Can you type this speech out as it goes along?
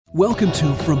Welcome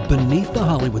to From Beneath the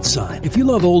Hollywood Sign. If you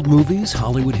love old movies,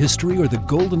 Hollywood history, or the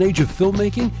golden age of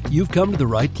filmmaking, you've come to the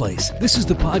right place. This is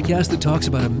the podcast that talks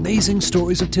about amazing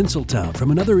stories of Tinseltown from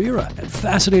another era and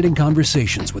fascinating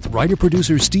conversations with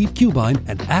writer-producer Steve Cubine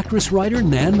and actress-writer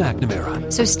Nan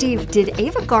McNamara. So, Steve, did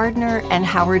Ava Gardner and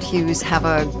Howard Hughes have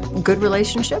a good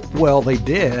relationship? Well, they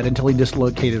did until he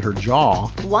dislocated her jaw.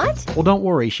 What? Well, don't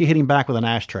worry. She hit him back with an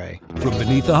ashtray. From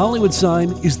Beneath the Hollywood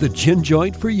Sign is the gin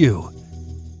joint for you.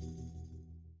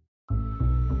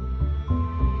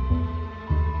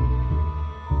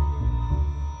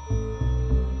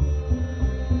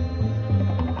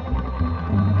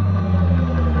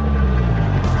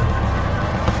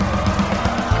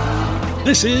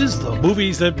 This is The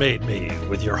Movies That Made Me,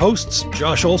 with your hosts,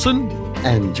 Josh Olson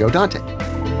and Joe Dante.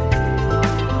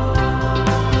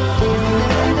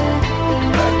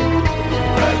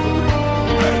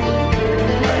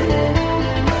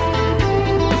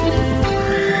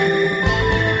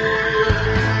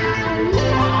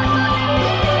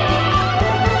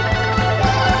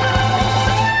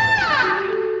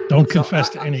 Don't confess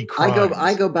to any crimes.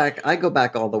 I go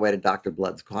back all the way to Dr.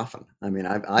 Blood's coffin. I mean,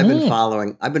 I've been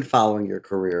following your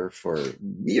career for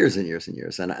years and years and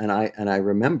years, and I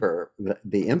remember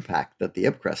the impact that the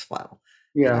Ipcress file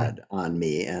had on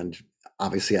me, and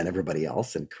obviously on everybody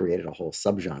else, and created a whole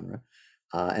subgenre.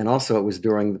 And also, it was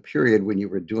during the period when you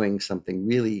were doing something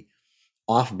really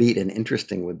offbeat and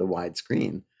interesting with the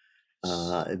widescreen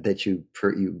that you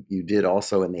did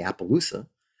also in the Appaloosa.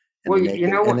 And well,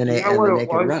 the Naked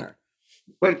Runner.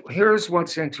 But here's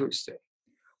what's interesting.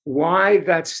 Why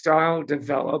that style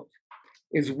developed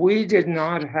is we did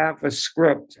not have a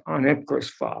script on Ipcress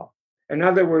file. In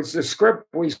other words, the script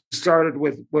we started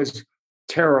with was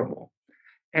terrible.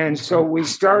 And so we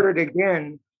started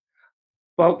again,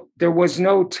 but there was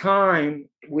no time.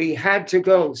 We had to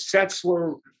go. Sets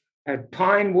were at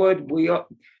Pinewood.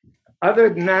 Other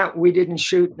than that, we didn't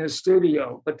shoot in the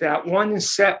studio, but that one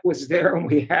set was there and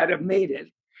we had to meet it.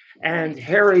 And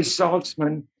Harry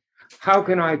Saltzman, how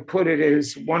can I put it,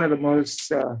 is one of the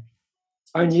most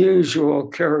unusual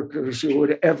characters you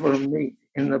would ever meet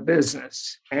in the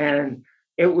business. And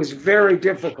it was very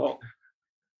difficult.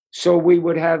 So we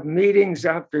would have meetings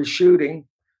after shooting.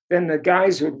 Then the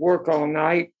guys would work all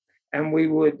night and we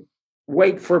would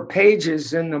wait for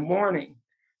pages in the morning.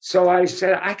 So I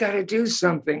said, I got to do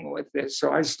something with this.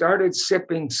 So I started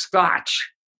sipping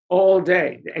scotch all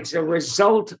day. It's a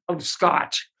result of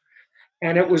scotch.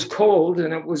 And it was cold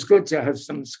and it was good to have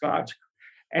some scotch.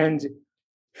 And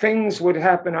things would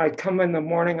happen. I'd come in the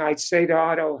morning, I'd say to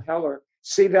Otto Heller,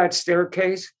 see that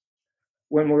staircase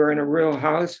when we're in a real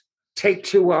house? Take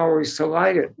 2 hours to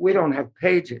light it. We don't have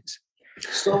pages.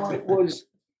 So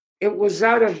it was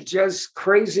out of just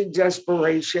crazy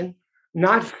desperation,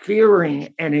 not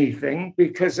fearing anything,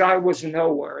 because I was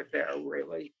nowhere there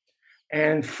really,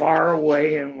 and far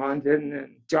away in London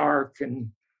and dark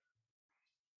and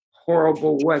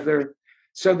horrible weather.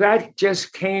 So that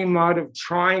just came out of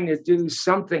trying to do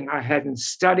something. I hadn't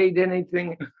studied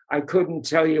anything. I couldn't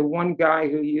tell you one guy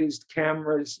who used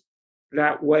cameras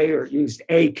that way or used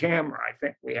a camera. I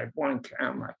think we had one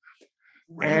camera.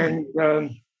 Really?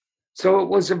 And so it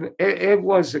was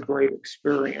a great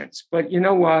experience. But you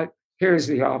know what? Here's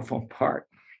the awful part.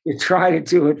 You try to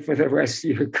do it for the rest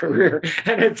of your career,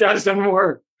 and it doesn't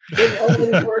work. It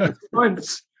only works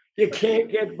once. You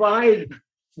can't get by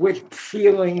with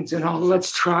feelings and,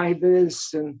 let's try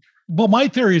this. And well, my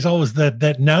theory is always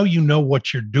that now you know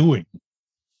what you're doing.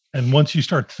 And once you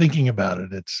start thinking about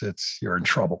it, you're in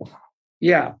trouble.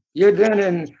 Yeah, we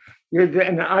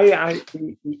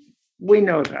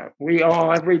know that.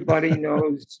 Everybody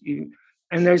knows you.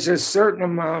 And there's a certain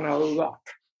amount of luck.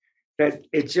 That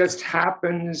it just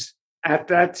happens at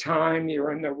that time.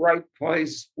 You're in the right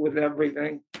place with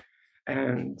everything,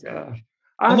 and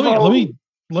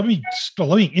let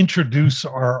me introduce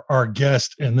our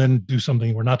guest, and then do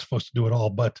something we're not supposed to do at all.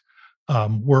 But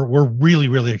we're really,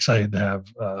 really excited to have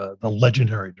the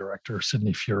legendary director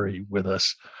Sidney Furie with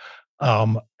us,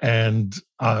 and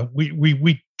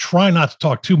we try not to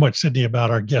talk too much, Sidney,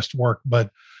 about our guest work, but.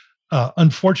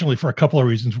 Unfortunately, for a couple of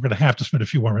reasons, we're going to have to spend a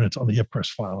few more minutes on the Ipcress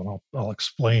file, and I'll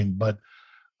explain. But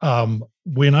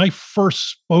when I first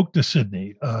spoke to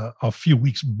Sidney a few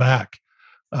weeks back,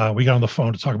 we got on the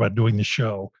phone to talk about doing the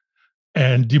show.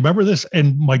 And do you remember this?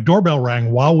 And my doorbell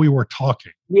rang while we were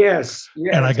talking. Yes.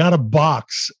 And I got a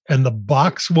box, and the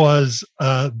box was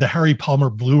the Harry Palmer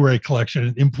Blu-ray collection,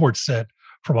 an import set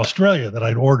from Australia that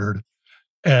I'd ordered.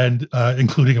 And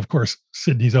including, of course,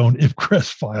 Sidney's own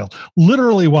Ipcress file,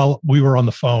 literally while we were on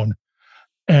the phone.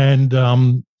 And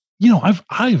I've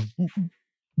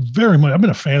very much. I've been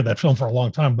a fan of that film for a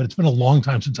long time, but it's been a long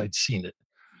time since I'd seen it.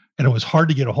 And it was hard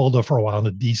to get a hold of for a while in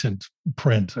a decent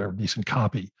print or decent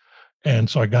copy. And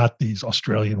so I got these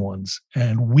Australian ones.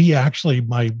 And we actually,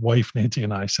 my wife, Nancy,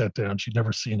 and I sat down. She'd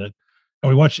never seen it. And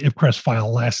we watched Ipcress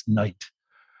File last night.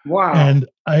 Wow. And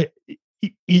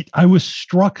I was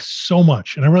struck so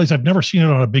much. And I realized I've never seen it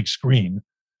on a big screen.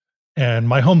 And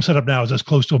my home setup now is as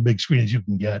close to a big screen as you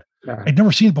can get. Yeah. I'd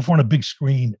never seen it before on a big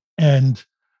screen. And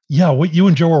yeah, what you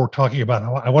and Joe were talking about,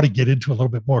 I want to get into a little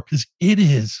bit more because it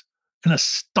is an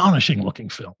astonishing looking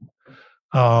film.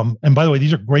 And by the way,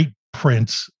 these are great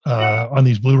prints on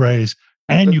these Blu-rays,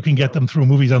 and you can get them through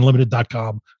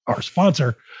moviesunlimited.com, our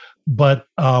sponsor. But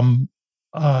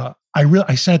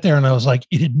I sat there and I was like,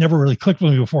 it had never really clicked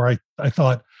with me before. I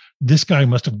thought this guy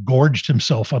must have gorged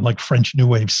himself on like French New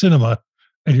Wave cinema.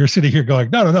 And you're sitting here going,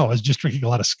 no, I was just drinking a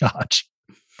lot of scotch.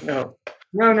 No.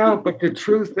 But the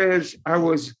truth is, I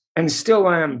was and still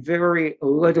am very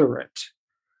illiterate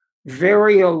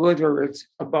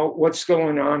about what's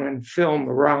going on in film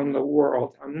around the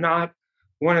world. I'm not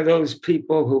one of those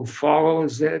people who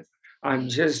follows it. I'm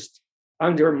just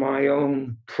under my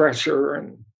own pressure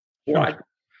and what.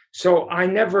 So I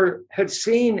never had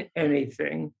seen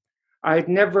anything. I'd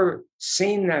never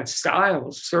seen that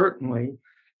style, certainly.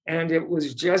 And it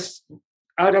was just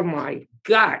out of my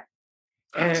gut.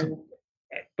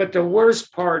 But the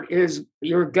worst part is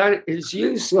your gut is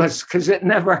useless because it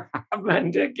never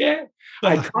happened again.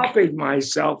 I copied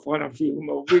myself on a few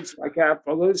movies like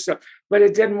Appaloosa, but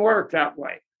it didn't work that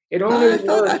way. It only I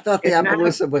thought the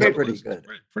Appaloosa was pretty good.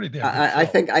 Pretty damn good. I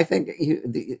think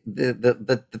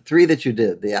the three that you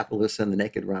did, the Appaloosa and the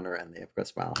Naked Runner and the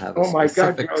Ipcress File, have a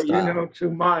specific Joe, style. you know too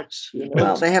much.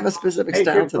 Well, they have a specific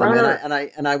style to them,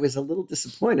 and I was a little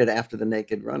disappointed after the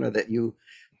Naked Runner that you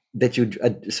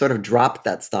sort of dropped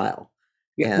that style.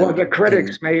 Yeah, well, the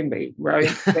critics made me,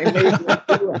 right? They made me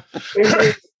do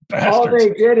it. All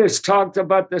they did is talked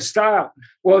about the style.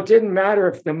 Well, it didn't matter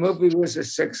if the movie was a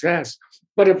success,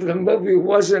 but if the movie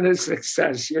wasn't a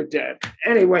success, you're dead.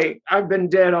 Anyway, I've been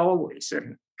dead always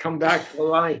and come back to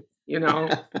life, you know?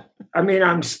 I mean,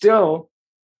 I'm still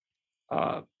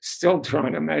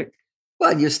trying to make.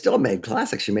 Well, you still made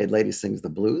classics. You made Lady Sings the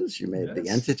Blues. You made The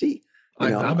Entity.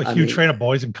 I'm a huge fan of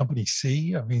Boys in Company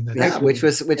C. I mean,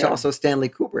 which also Stanley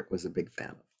Kubrick was a big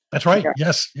fan of. That's right. Yeah.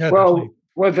 Yes. Yeah.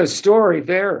 Well, the story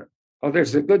there. Oh,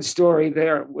 there's a good story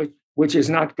there, which is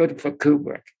not good for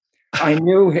Kubrick. I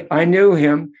knew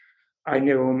him.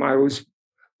 I was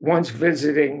once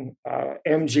visiting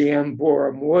MGM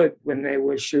Borum Wood when they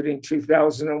were shooting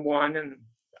 2001, and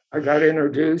I got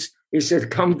introduced. He said,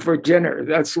 "Come for dinner."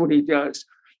 That's what he does.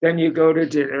 Then you go to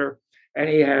dinner, and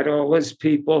he had all his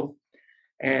people.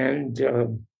 And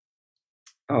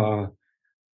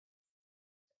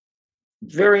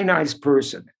very nice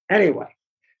person. Anyway,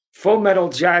 Full Metal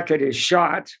Jacket is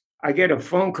shot. I get a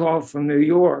phone call from New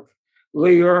York.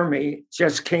 Lee Ermey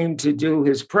just came to do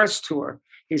his press tour.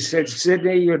 He said,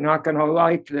 "Sidney, you're not going to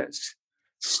like this.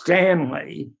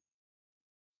 Stanley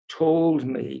told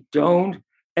me, don't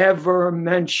ever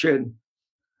mention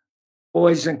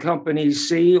Boys in Company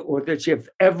C or that you've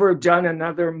ever done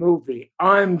another movie.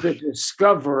 I'm the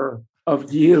discoverer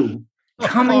of you."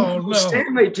 Coming from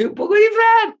Stanley, do you believe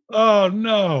that? Oh,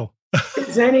 no.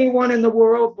 Does anyone in the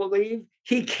world believe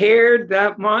he cared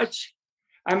that much?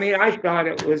 I mean, I thought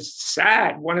it was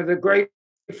sad. One of the great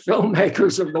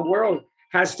filmmakers of the world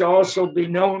has to also be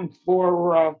known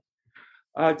for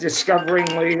discovering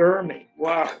Lee Ermey.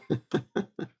 Wow.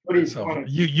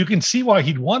 You can see why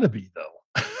he'd want to be,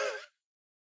 though.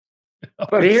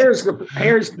 But there's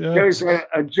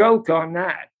a joke on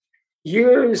that.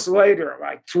 Years later,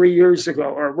 like 3 years ago,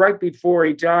 or right before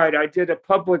he died, I did a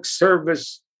public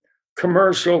service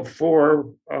commercial for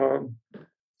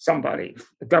somebody,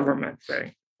 a government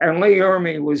thing, and Lee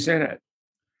Ermey was in it.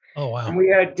 Oh, wow. And we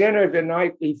had dinner the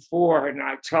night before, and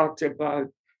I talked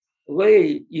about,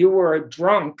 "Lee, you were a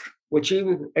drunk," which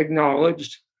he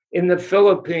acknowledged, "in the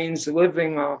Philippines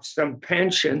living off some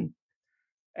pension.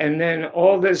 And then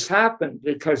all this happened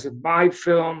because of my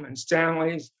film and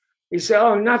Stanley's." He said,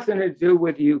 "Oh, nothing to do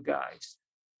with you guys.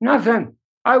 Nothing.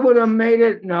 I would have made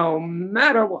it no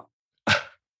matter what."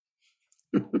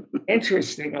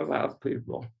 Interesting about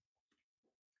people.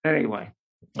 Anyway,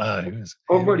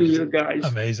 over to you guys.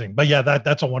 Amazing. But yeah,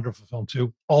 that's a wonderful film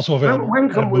too. Also available when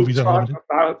can at we Movies talk Unlimited.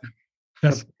 about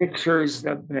the pictures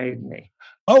that made me?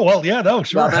 Oh, well, yeah, no,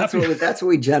 sure. Well, that's what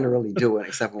we generally do,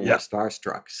 except when we're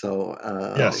starstruck. So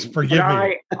yes, forgive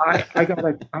me.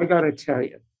 I gotta tell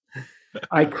you,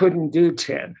 I couldn't do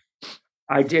 10.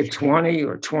 I did 20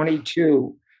 or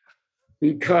 22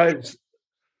 because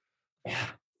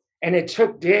And it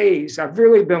took days. I've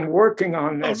really been working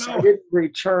on this. Oh, no. I didn't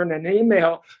return an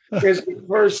email. Here's the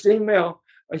first email.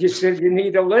 You said you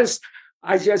need a list.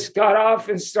 I just got off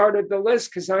and started the list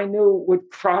because I knew it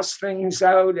would cross things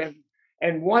out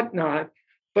and whatnot.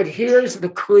 But here's the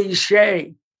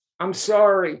cliche. I'm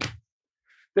sorry.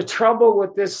 The trouble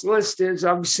with this list is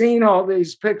I've seen all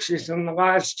these pictures in the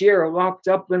last year locked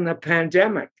up in the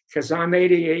pandemic because I'm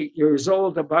 88 years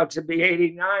old, about to be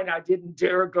 89. I didn't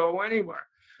dare go anywhere.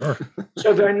 Sure.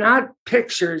 So they're not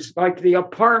pictures like the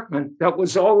apartment that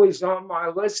was always on my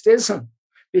list isn't.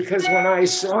 Because when I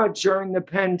saw it during the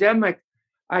pandemic,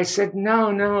 I said,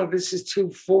 no, this is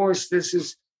too forced.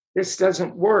 This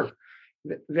doesn't work.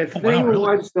 The thing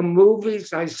was the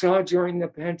movies I saw during the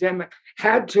pandemic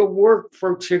had to work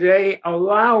for today,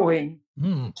 allowing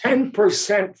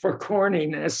 10% for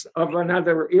corniness of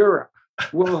another era.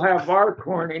 We'll have our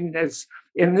corniness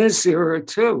in this era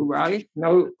too, right?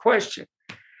 No question.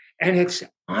 And it's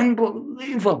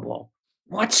unbelievable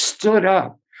what stood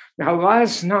up. Now,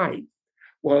 last night,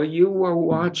 while you were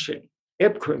watching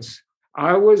Ipcress,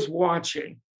 I was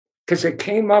watching, because it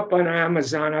came up on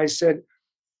Amazon. I said,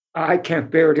 I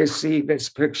can't bear to see this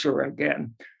picture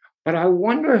again. But I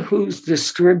wonder who's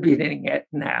distributing it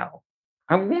now.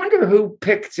 I wonder who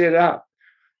picked it up.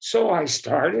 So I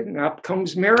started, and up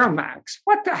comes Miramax.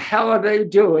 What the hell are they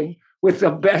doing with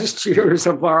the best years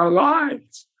of our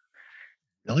lives?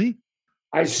 Really?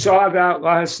 I saw that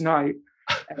last night,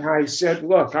 and I said,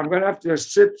 look, I'm going to have to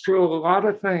sit through a lot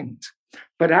of things.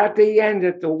 But at the end,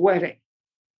 at the wedding,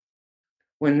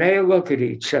 when they look at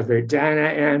each other, Dana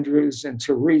Andrews and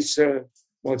Teresa,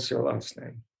 what's her last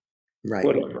name? Right.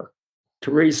 Whatever.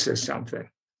 Teresa something.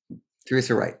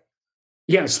 Teresa Wright.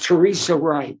 Yes, Teresa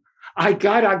Wright. I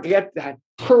got to get that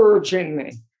purge in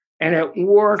me. And it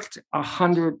worked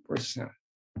 100%.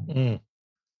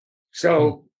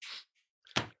 So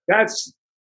I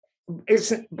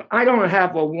don't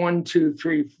have a 1, 2,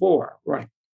 3, 4, right?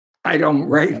 I don't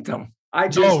rate them. I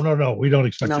just no. We don't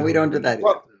expect. No, we don't do that.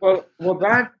 Well,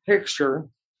 that picture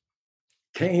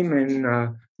came in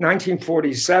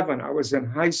 1947. I was in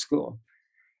high school,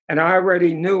 and I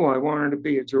already knew I wanted to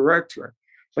be a director.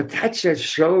 But that just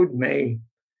showed me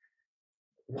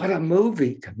what a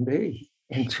movie can be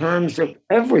in terms of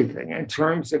everything, in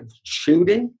terms of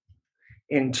shooting,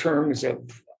 in terms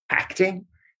of acting,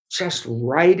 just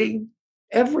writing,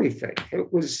 everything.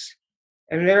 It was.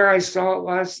 And there I saw it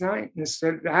last night and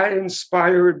said, that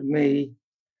inspired me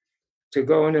to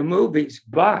go into movies.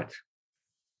 But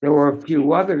there were a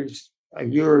few others a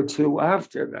year or two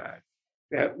after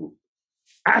that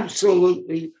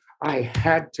absolutely I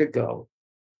had to go.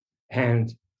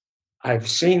 And I've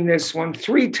seen this one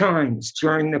 3 times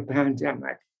during the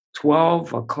pandemic,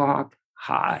 12 o'clock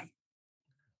high.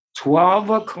 12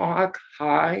 o'clock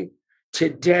high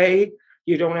today.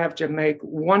 You don't have to make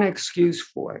one excuse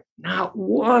for it. Not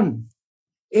one.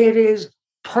 It is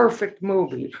perfect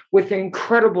movie with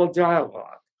incredible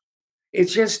dialogue.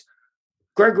 It's just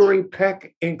Gregory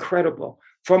Peck, incredible.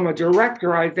 From a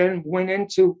director, I then went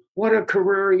into what a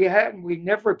career he had. And we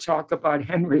never talk about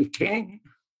Henry King.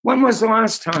 When was the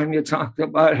last time you talked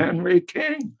about Henry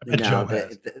King? No,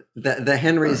 the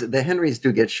Henrys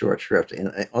do get short shrift,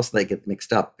 and also they get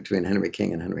mixed up between Henry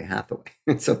King and Henry Hathaway.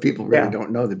 So people really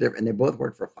don't know the difference, and they both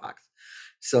work for Fox.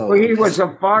 So he was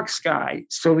a Fox guy,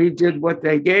 so he did what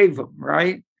they gave him,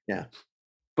 right? Yeah.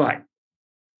 But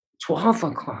 12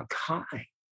 o'clock high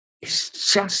is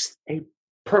just a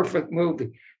perfect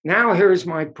movie. Now here's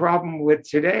my problem with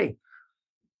today.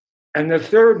 And the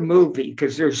third movie,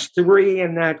 because there's 3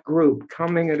 in that group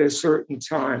coming at a certain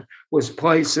time, was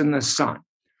Place in the Sun.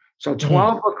 So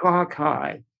 12 o'clock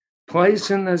high,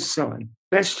 Place in the Sun,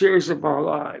 best years of our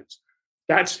lives.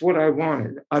 That's what I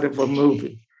wanted out of a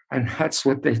movie. And that's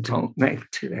what they don't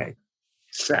make today.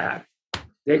 Sad.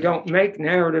 They don't make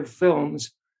narrative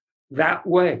films that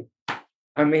way.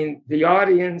 I mean, the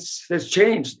audience has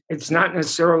changed. It's not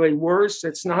necessarily worse.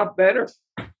 It's not better.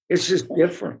 It's just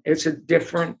different. It's a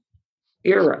different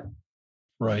era.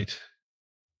 Right.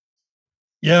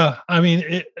 Yeah. I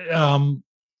mean, I'm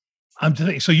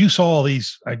thinking, so you saw all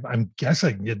these, I'm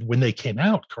guessing when they came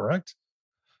out, correct?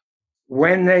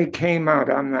 When they came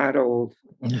out, I'm that old.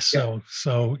 So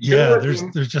yeah, there's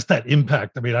just that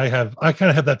impact. I mean, I kind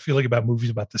of have that feeling about movies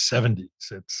about the 70s.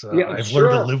 It's I've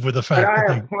learned to live with the fact but that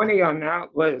I have plenty on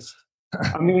that list.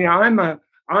 I mean,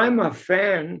 I'm a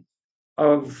fan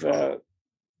of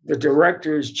the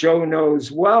directors Joe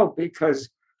knows well, because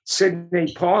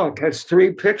Sidney Pollock has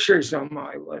 3 pictures on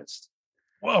my list.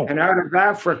 Whoa. And Out of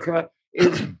Africa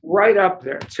is right up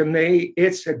there. To me,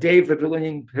 it's a David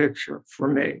Lean picture for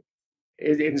me.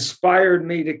 It inspired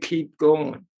me to keep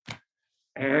going.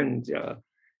 and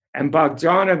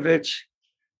Bogdanovich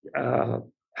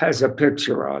has a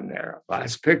picture on there,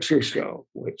 Last Picture Show,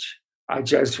 which I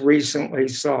just recently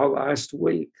saw last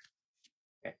week.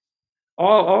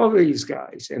 All these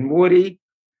guys, and Woody,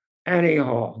 Annie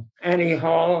Hall. Annie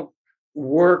Hall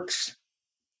works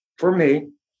for me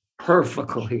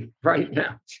perfectly right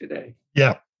now today.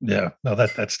 Yeah. No,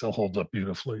 that still holds up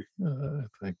beautifully, I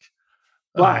think.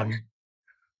 But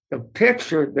the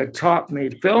picture that taught me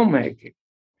filmmaking.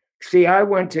 See, I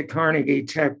went to Carnegie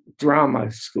Tech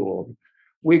Drama School.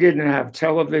 We didn't have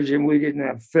television. We didn't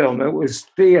have film. It was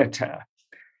theater.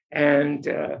 And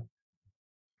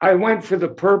I went for the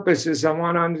purposes I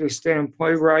want to understand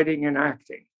playwriting and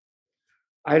acting.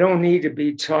 I don't need to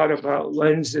be taught about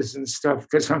lenses and stuff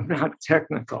because I'm not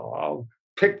technical. I'll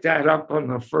pick that up on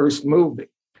the first movie.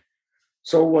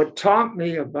 So what taught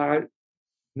me about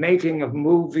making of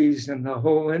movies and the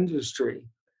whole industry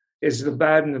is The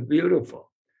Bad and the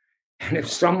Beautiful. And if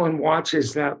someone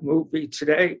watches that movie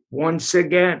today, once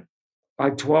again,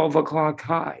 by 12 o'clock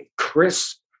high,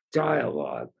 crisp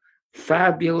dialogue,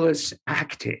 fabulous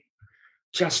acting,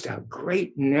 just a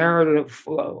great narrative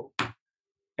flow.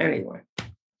 Anyway.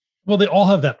 Well, they all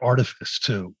have that artifice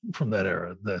too from that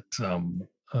era that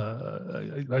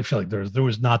I feel like there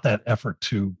was not that effort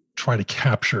to try to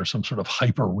capture some sort of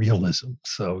hyper realism.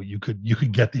 So you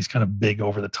could get these kind of big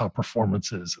over the top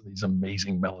performances, these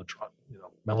amazing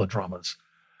melodramas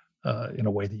in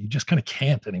a way that you just kind of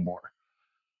can't anymore,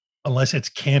 unless it's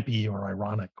campy or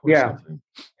ironic or something.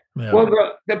 Yeah.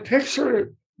 Well, the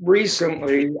picture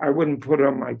recently, I wouldn't put it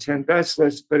on my 10 best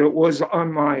list, but it was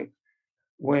on my,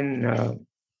 when,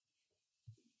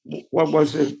 what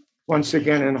was it? Once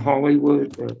Again in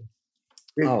Hollywood.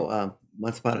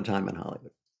 Once Upon a Time in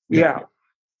Hollywood. Yeah.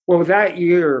 Well, that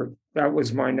year, that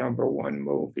was my number one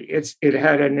movie. It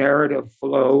had a narrative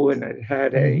flow, and it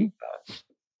had a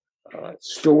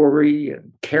story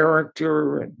and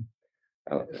character, and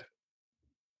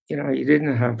you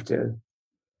didn't have to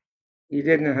be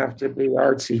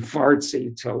artsy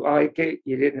fartsy to like it.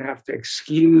 You didn't have to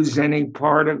excuse any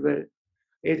part of it.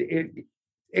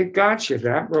 It got you.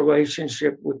 That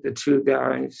relationship with the two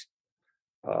guys,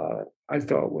 I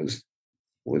thought was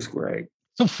great.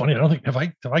 So funny. I don't think have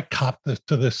I copped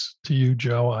this to you,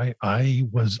 Joe. I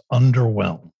was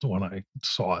underwhelmed when I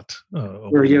saw it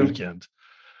over the weekend,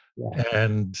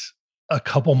 and a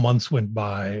couple months went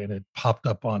by, and it popped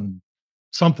up on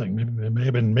something. Maybe it may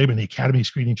have been the Academy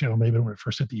Screening Channel. Maybe when it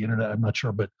first hit the internet. I'm not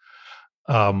sure, but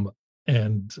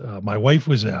my wife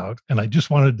was out, and I just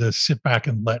wanted to sit back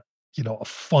and let a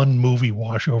fun movie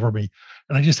wash over me,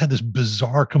 and I just had this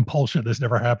bizarre compulsion. This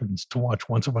never happens, to watch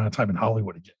Once Upon a Time in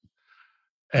Hollywood again.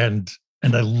 And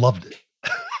I loved it.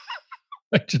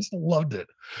 I just loved it.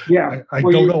 Yeah. I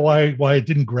don't know why it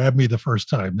didn't grab me the first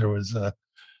time. There was I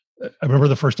remember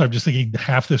the first time just thinking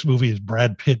half this movie is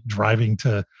Brad Pitt driving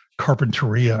to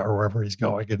Carpinteria or wherever he's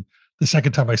going. And the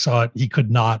second time I saw it, he could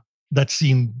not. That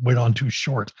scene went on too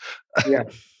short. Yeah.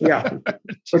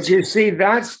 But you see,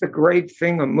 that's the great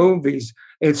thing of movies.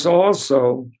 It's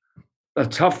also a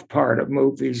tough part of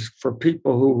movies for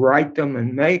people who write them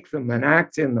and make them and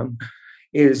act in them.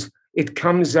 Is it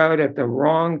comes out at the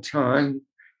wrong time,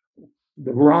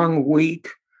 the wrong week,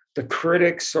 the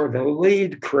critics or the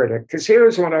lead critic. Because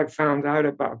here's what I found out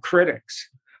about critics.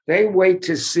 They wait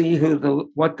to see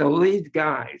what the lead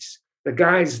guys, the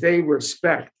guys they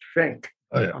respect, think.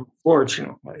 Oh, yeah.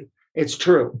 Unfortunately, it's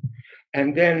true.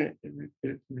 And then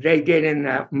they get in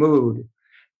that mood.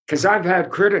 Because I've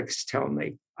had critics tell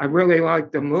me, I really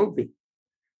liked the movie,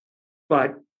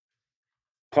 but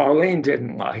Pauline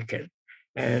didn't like it.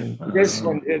 And this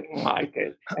one didn't like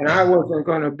it. And I wasn't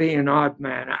going to be an odd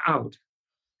man out.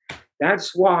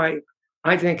 That's why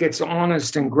I think it's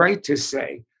honest and great to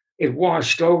say it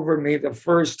washed over me the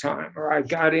first time, or I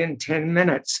got in 10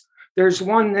 minutes. There's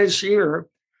one this year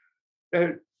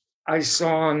that I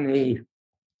saw on the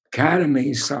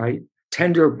Academy site,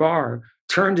 Tender Bar,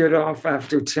 turned it off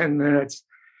after 10 minutes.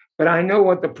 But I know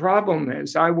what the problem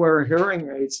is. I wear hearing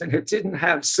aids and it didn't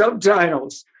have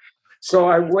subtitles. So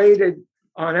I waited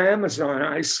on Amazon.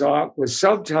 I saw it with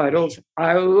subtitles.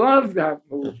 I love that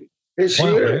movie this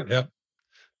year.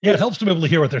 Yeah, it helps to be able to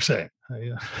hear what they're saying.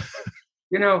 But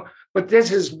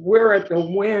we're at the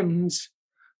whims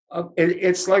of,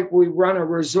 it's like we run a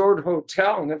resort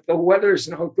hotel, and if the weather's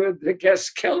no good, the guests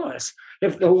kill us.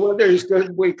 If the weather's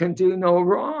good, we can do no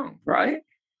wrong, right?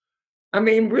 I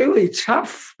mean, really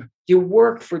tough. You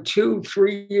work for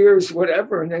 2-3 years,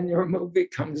 whatever, and then your movie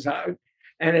comes out.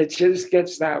 And it just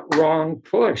gets that wrong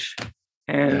push.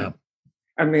 And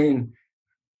I mean,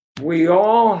 we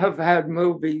all have had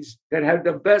movies that had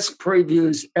the best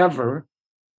previews ever,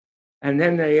 and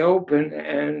then they open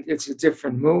and it's a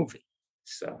different movie.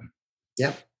 So,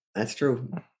 yeah, that's true.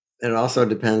 And it also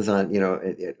depends on,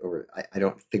 I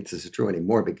don't think this is true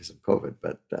anymore because of COVID,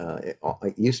 but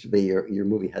it used to be your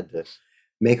movie had to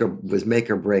make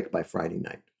or break by Friday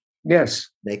night. Yes.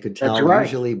 They could tell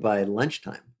usually by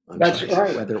lunchtime on That's Friday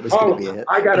right. whether it was going to be a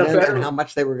hit and how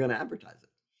much they were going to advertise it.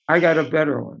 I got a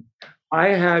better one. I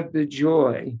had the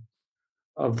joy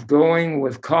of going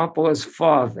with Coppola's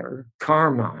father,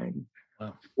 Carmine,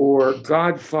 for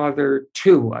Godfather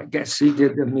 2. I guess he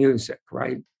did the music,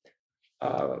 right?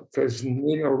 Because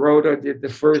Nino Rota did the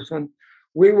first one.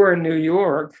 We were in New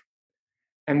York,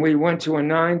 and we went to a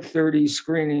 9:30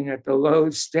 screening at the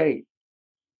Lowe's State.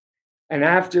 And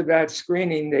after that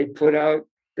screening, they put out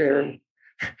their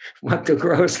what the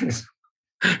grosses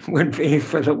would be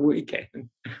for the weekend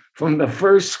from the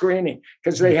first screening,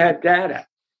 because they had data.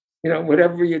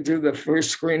 Whatever you do the first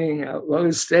screening at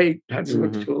Lowe's State, that's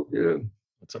what you'll do.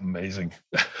 That's amazing.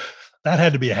 That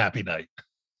had to be a happy night.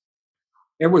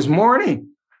 It was morning.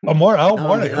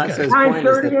 Morning. That's Okay.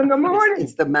 9:30 in the morning.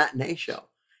 It's the matinee show.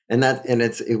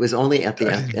 It was only at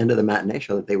the end of the matinee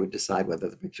show that they would decide whether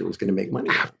the picture was going to make money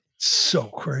or not. So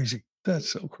crazy.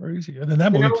 That's so crazy. And then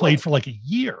that movie played for like a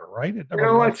year, right?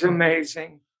 What's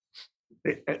amazing?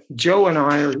 Joe and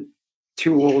I are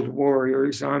two old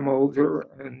warriors. I'm older.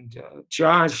 And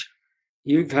Josh,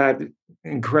 you've had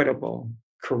incredible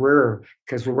career,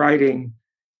 because writing,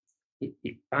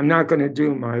 I'm not going to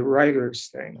do my writer's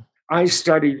thing. I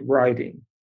studied writing.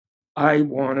 I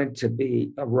wanted to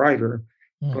be a writer,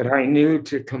 but I knew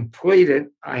to complete it,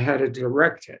 I had to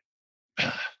direct it.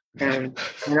 And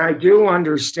I do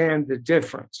understand the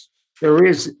difference. There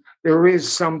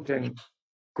is something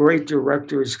great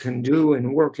directors can do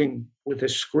in working with a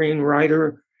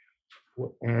screenwriter,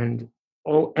 and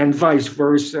vice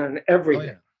versa, and everything.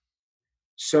 Oh, yeah.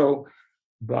 So,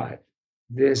 but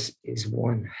this is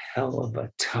one hell of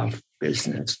a tough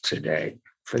business today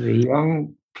for the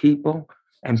young people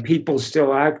and people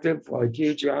still active like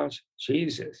you, Josh.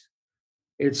 Jesus,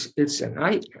 it's a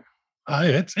nightmare.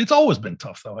 It's always been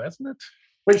tough, though, hasn't it?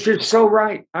 But you're so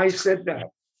right. I said that.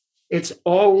 It's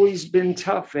always been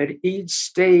tough at each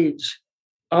stage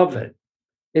of it.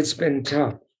 It's been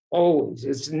tough, always.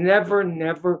 It's never,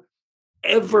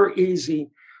 ever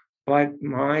easy. But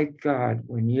my God,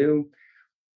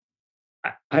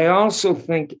 I also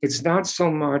think it's not so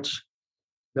much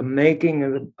the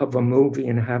making of a movie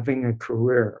and having a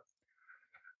career.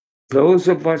 Those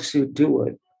of us who do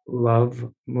it love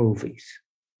movies.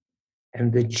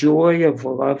 And the joy of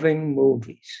loving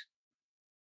movies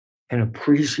and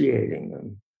appreciating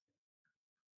them.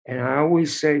 And I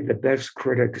always say the best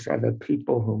critics are the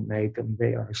people who make them.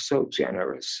 They are so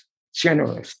generous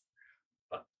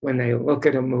when they look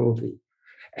at a movie.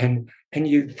 And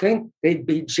you'd think they'd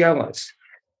be jealous.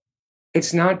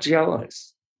 It's not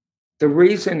jealous. The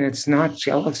reason it's not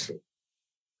jealousy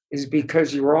is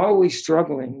because you're always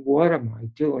struggling. What am I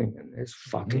doing in this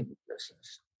fucking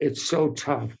business? It's so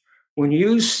tough. When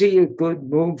you see a good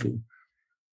movie,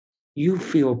 you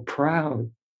feel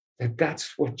proud that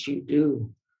that's what you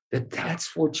do,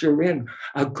 that's what you're in.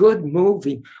 A good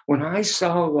movie, when I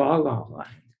saw La La Land,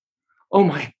 oh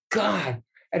my God.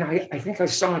 And I think I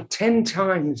saw it 10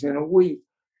 times in a week.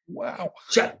 Wow.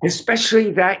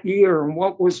 Especially that year and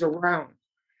what was around.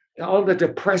 All the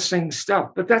depressing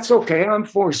stuff. But that's okay. I'm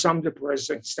for some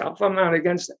depressing stuff. I'm not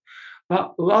against it.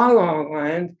 But La La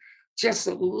Land just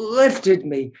lifted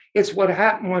me. It's what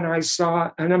happened when I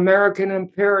saw An American in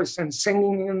Paris and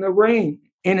Singing in the Rain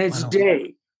in its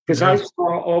day. Because I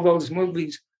saw all those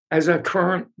movies as a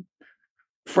current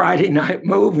Friday night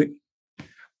movie.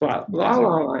 But La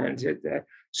La Land did that.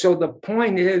 So the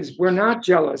point is, we're not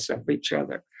jealous of each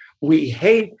other. We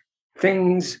hate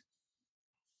things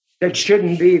that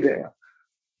shouldn't be there,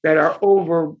 that are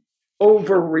over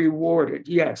rewarded.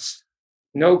 Yes,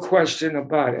 no question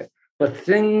about it. But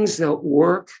things that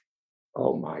work,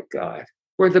 oh my God,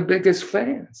 we're the biggest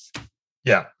fans.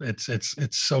 Yeah, it's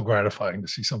so gratifying to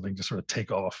see something just sort of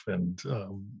take off, and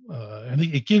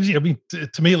it gives you. I mean,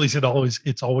 to me at least,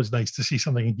 it's always nice to see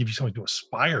something and give you something to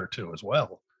aspire to as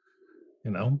well.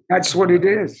 That's what it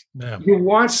is. Yeah. You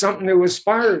want something to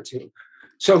aspire to.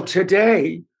 So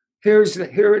today, here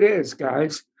it is,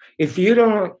 guys. If you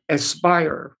don't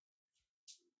aspire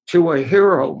to a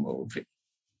hero movie,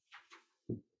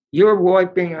 you're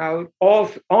wiping out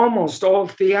almost all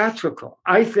theatrical.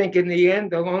 I think in the end,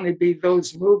 there'll only be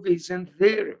those movies in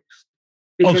theaters.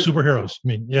 Superheroes. I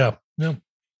mean, yeah.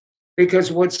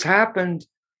 Because what's happened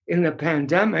in the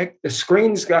pandemic, the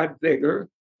screens got bigger,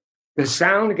 the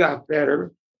sound got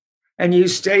better, and you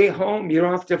stay home. You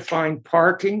don't have to find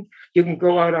parking. You can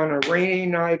go out on a rainy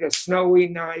night, a snowy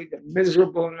night, a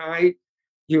miserable night.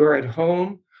 You're at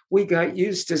home. We got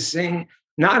used to seeing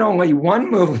not only one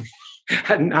movie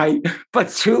at night, but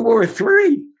 2 or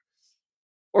 3,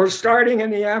 or starting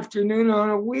in the afternoon on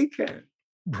a weekend.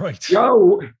 Right.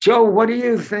 Joe, what do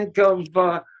you think of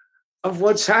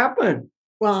what's happened?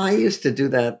 Well, I used to do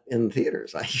that in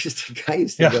theaters. I used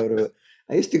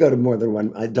to go to more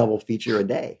than a double feature a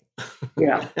day.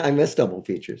 Yeah. I miss double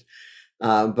features.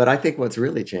 But I think what's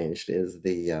really changed is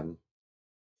the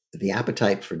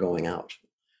appetite for going out.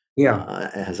 Yeah.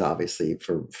 Has obviously,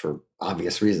 for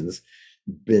obvious reasons,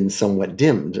 been somewhat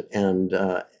dimmed. And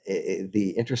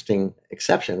the interesting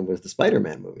exception was the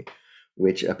Spider-Man movie,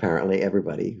 which apparently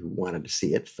everybody who wanted to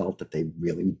see it felt that they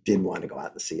really did want to go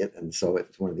out and see it. And so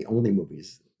it's one of the only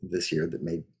movies this year that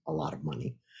made a lot of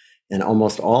money. And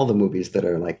almost all the movies that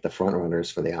are like the front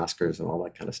runners for the Oscars and all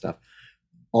that kind of stuff,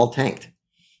 all tanked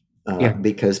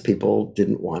because people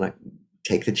didn't want to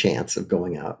take the chance of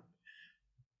going out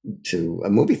to a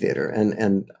movie theater.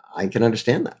 And I can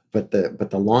understand that. But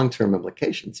the long-term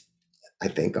implications, I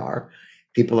think, are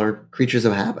people are creatures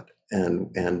of habit.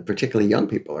 And particularly young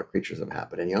people are creatures of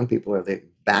habit. And young people are the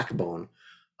backbone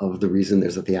of the reason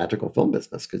there's a theatrical film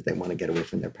business, because they want to get away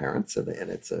from their parents. And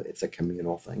it's a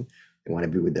communal thing. They want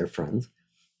to be with their friends.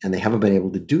 And they haven't been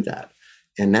able to do that.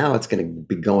 And now it's going to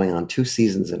be going on 2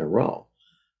 seasons in a row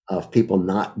of people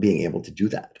not being able to do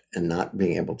that and not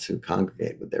being able to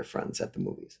congregate with their friends at the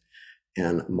movies.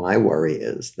 And my worry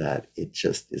is that it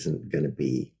just isn't going to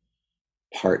be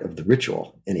part of the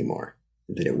ritual anymore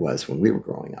that it was when we were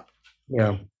growing up.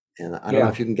 Yeah. And I don't know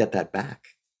if you can get that back.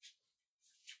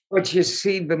 But you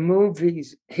see, the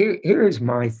movies, here's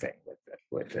my thing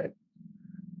with it.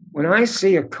 When I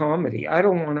see a comedy, I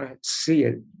don't want to see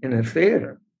it in a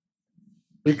theater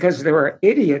because there are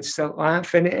idiots that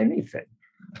laugh at anything.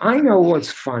 I know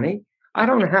what's funny. I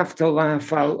don't have to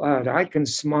laugh out loud. I can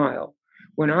smile.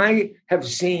 When I have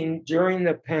seen during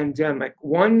the pandemic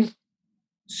one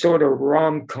sort of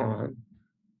rom-com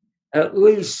at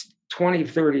least 20,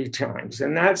 30 times,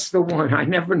 and that's the one, I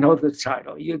never know the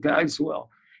title, you guys will.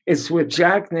 It's with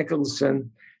Jack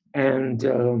Nicholson and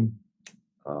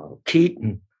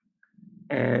Keaton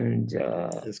and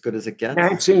As Good as It Gets.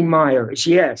 Nancy Myers,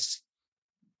 yes.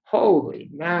 Holy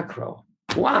mackerel.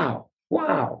 Wow,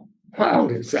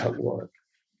 does that work?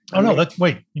 Oh, no,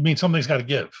 wait, you mean Something's Got to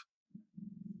Give?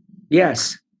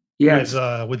 Yes. With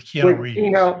Keanu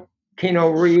Reeves.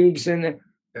 Keanu Reeves in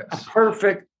a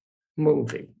perfect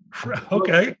movie.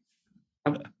 Okay.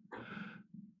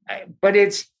 But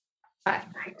I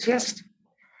just,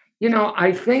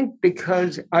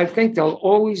 I think they'll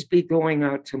always be going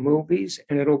out to movies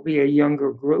and it'll be a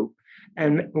younger group.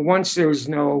 And once there's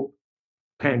no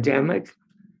pandemic,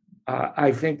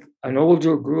 I think an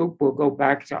older group will go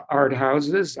back to art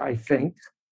houses, I think.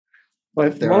 But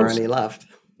if there are any left.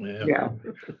 Yeah.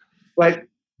 But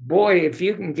boy, if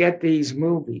you can get these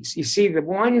movies, you see, the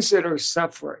ones that are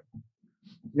suffering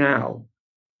now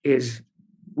is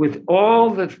with all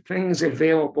the things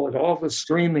available at all the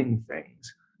streaming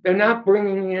things, they're not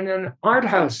bringing in an art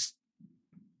house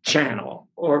channel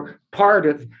or part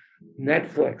of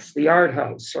Netflix, the art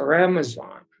house, or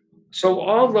Amazon. So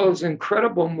all those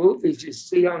incredible movies you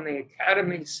see on the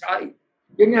Academy site,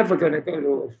 you're never going to go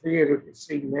to a theater to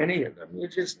see many of them. You're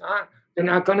just not. They're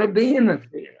not going to be in the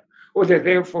theater, or they're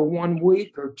there for 1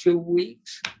 week or 2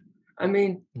 weeks. I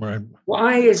mean, right.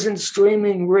 Why isn't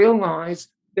streaming realized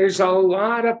there's a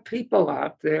lot of people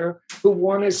out there who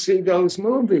want to see those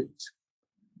movies?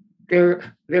 They're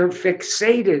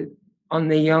fixated on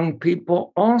the young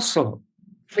people also.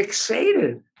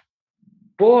 Fixated.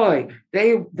 Boy,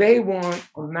 they want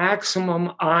a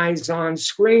maximum eyes on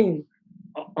screen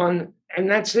and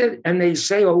that's it. And they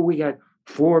say, oh, we got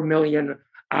 4 million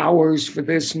hours for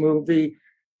this movie.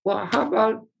 Well, how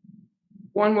about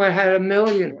one that had 1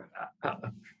 million?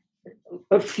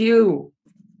 A few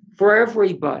for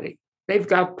everybody. They've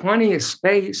got plenty of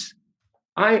space.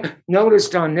 I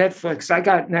noticed on Netflix, I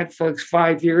got Netflix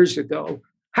 5 years ago.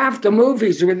 Half the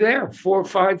movies were there 4 or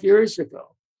 5 years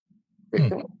ago.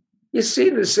 You see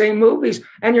the same movies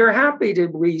and you're happy to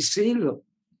re-see them,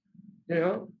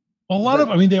 Well, a lot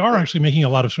of, they are actually making a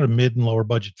lot of sort of mid and lower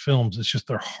budget films. It's just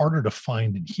they're harder to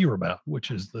find and hear about,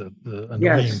 which is the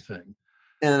annoying thing.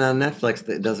 And on Netflix,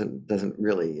 that doesn't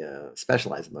really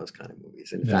specialize in those kind of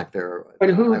movies. In fact, there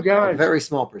are a very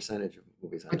small percentage of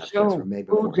movies on Netflix were made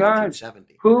before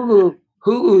 1970.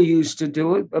 Hulu used to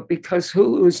do it, but because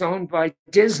Hulu is owned by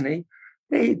Disney,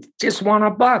 they just want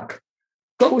 $1.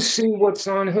 Go see what's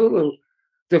on Hulu.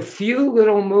 The few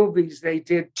little movies they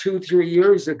did 2-3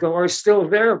 years ago are still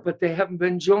there, but they haven't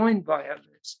been joined by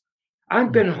others.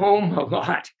 I've been home a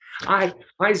lot. I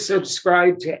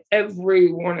subscribe to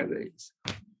every one of these.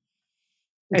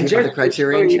 And do you have the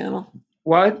Criterion channel?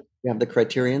 What? You have the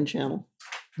Criterion channel?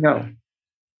 No.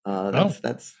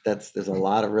 That's there's a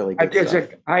lot of really good stuff.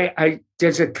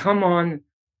 Does it come on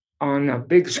a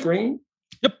big screen?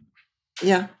 Yep.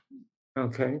 Yeah.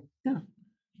 Okay. Yeah.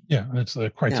 Yeah, it's the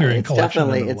Criterion it's collection.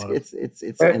 Definitely,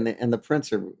 it's and the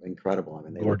prints are incredible. I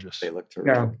mean, they gorgeous. They look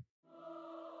terrific. Yeah.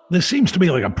 This seems to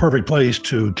me like a perfect place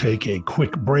to take a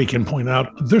quick break and point out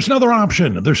there's another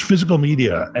option. There's physical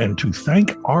media, and to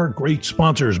thank our great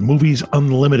sponsors, Movies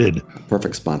Unlimited.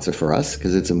 Perfect sponsor for us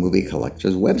because it's a movie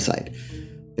collector's website.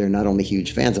 They're not only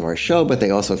huge fans of our show, but they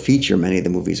also feature many of the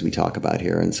movies we talk about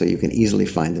here, and so you can easily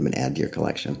find them and add to your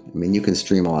collection. I mean, you can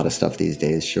stream a lot of stuff these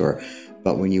days, sure,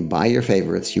 but when you buy your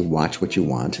favorites, you watch what you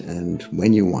want and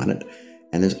when you want it.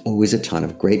 And there's always a ton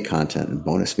of great content and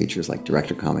bonus features like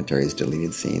director commentaries,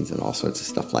 deleted scenes, and all sorts of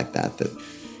stuff like that that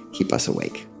keep us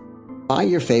awake. Buy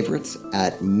your favorites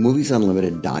at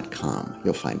moviesunlimited.com.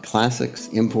 You'll find classics,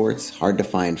 imports,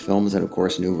 hard-to-find films, and of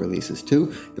course, new releases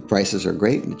too. The prices are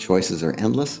great and the choices are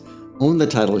endless. Own the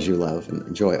titles you love and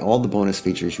enjoy all the bonus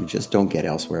features you just don't get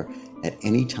elsewhere at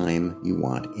any time you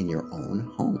want in your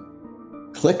own home.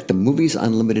 Click the Movies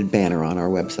Unlimited banner on our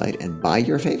website and buy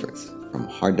your favorites. From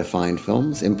hard-to-find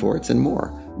films, imports, and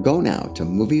more. Go now to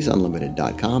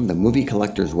moviesunlimited.com, the movie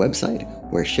collector's website,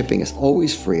 where shipping is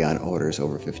always free on orders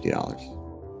over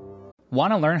 $50.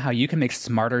 Want to learn how you can make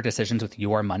smarter decisions with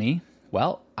your money?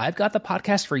 Well, I've got the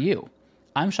podcast for you.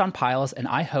 I'm Sean Piles, and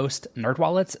I host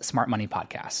NerdWallet's Smart Money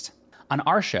Podcast. On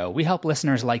our show, we help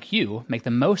listeners like you make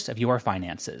the most of your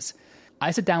finances.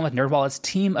 I sit down with NerdWallet's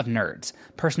team of nerds,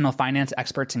 personal finance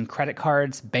experts in credit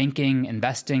cards, banking,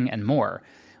 investing, and more.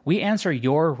 We answer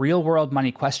your real-world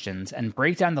money questions and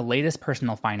break down the latest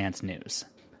personal finance news.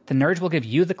 The nerds will give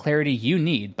you the clarity you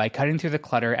need by cutting through the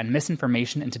clutter and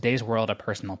misinformation in today's world of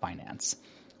personal finance.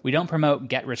 We don't promote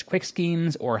get-rich-quick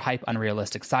schemes or hype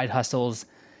unrealistic side hustles.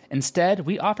 Instead,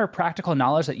 we offer practical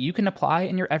knowledge that you can apply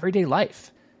in your everyday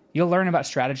life. You'll learn about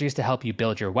strategies to help you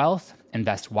build your wealth,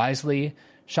 invest wisely,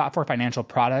 shop for financial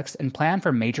products, and plan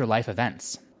for major life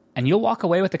events. And you'll walk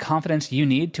away with the confidence you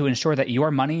need to ensure that your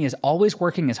money is always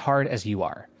working as hard as you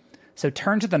are. So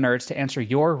turn to the nerds to answer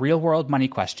your real-world money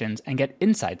questions and get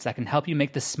insights that can help you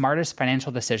make the smartest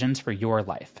financial decisions for your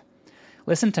life.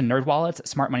 Listen to NerdWallet's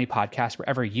Smart Money Podcast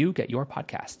wherever you get your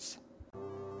podcasts.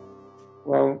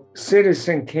 Well,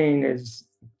 Citizen Kane is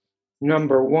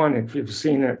number one if you've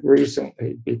seen it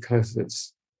recently, because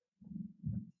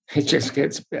it just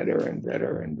gets better and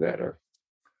better and better.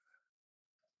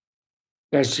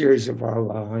 Best years of our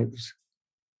lives,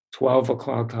 12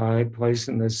 O'Clock High, Place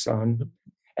in the Sun,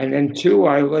 and then two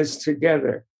I list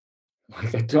together,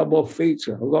 like a double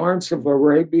feature, Lawrence of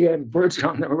Arabia and Bridge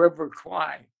on the River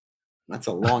Kwai. That's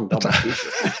a long double feature.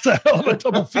 That's a hell of a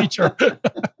double feature.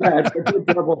 Yeah, it's a good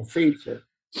double feature.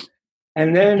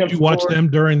 And then Did you watch them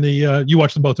during the, you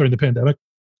watched them both during the pandemic?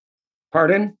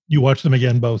 Pardon? You watched them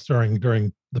again both during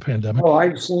the pandemic? Oh,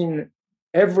 I've seen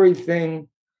everything.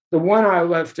 The one I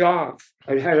left off,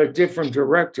 I had a different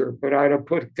director, but I'd have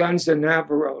put Guns of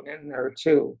Navarone in there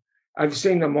too. I've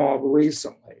seen them all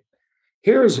recently.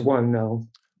 Here's one though,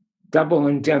 Double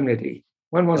Indemnity.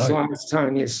 When was the last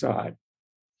time you saw it?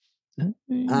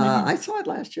 I saw it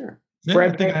last year. Yeah,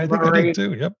 I think I did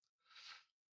too. Yep.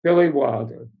 Billy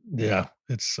Wilder. Yeah,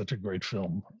 it's such a great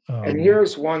film. And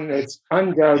here's one that's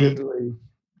undoubtedly,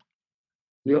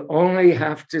 you only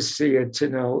have to see it to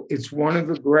know it's one of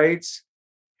the greats.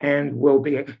 And will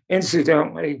be,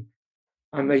 incidentally,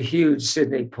 I'm a huge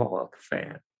Sidney Pollack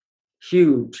fan.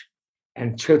 Huge.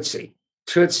 And Tootsie.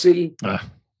 Tootsie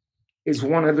is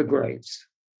one of the greats.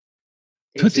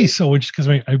 Tootsie's so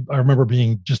interesting because I remember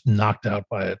being just knocked out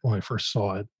by it when I first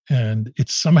saw it. And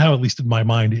it's somehow, at least in my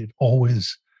mind, it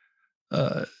always,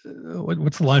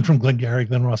 what's the line from Glengarry,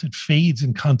 Glen Ross? It fades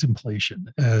in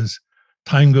contemplation. As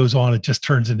time goes on, it just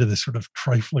turns into this sort of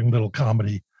trifling little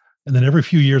comedy. And then every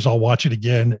few years, I'll watch it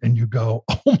again, and you go,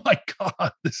 "Oh my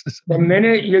God, this is." The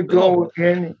minute you go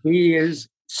in, he is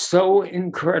so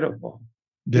incredible.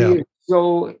 Yeah, he is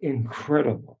so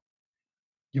incredible.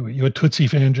 You a Tootsie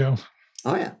fan, Joe?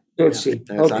 Oh yeah, Tootsie.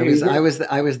 Yeah. Okay,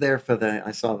 I was there for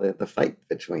I saw the fight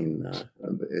between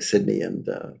Sidney and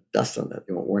Dustin that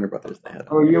Warner Brothers they had.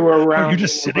 Oh, you were around. You're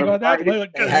just sitting on that.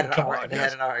 They had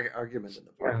an argument in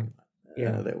the parking lot.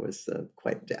 Yeah, that was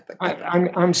quite epic.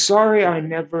 I'm sorry I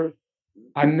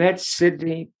met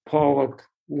Sidney Pollack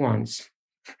once.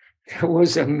 There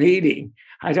was a meeting.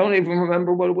 I don't even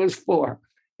remember what it was for.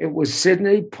 It was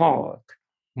Sidney Pollack,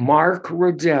 Mark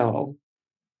Riddell,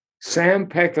 Sam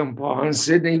Peckinpah, and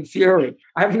Sidney Furie.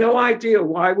 I have no idea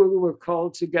why we were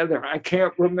called together. I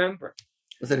can't remember.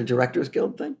 Was it a Directors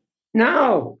Guild thing?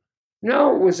 No,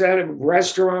 it was at a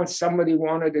restaurant. Somebody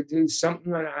wanted to do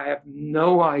something, and I have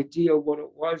no idea what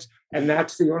it was. And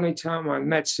that's the only time I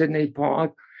met Sidney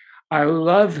Pollack. I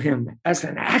love him as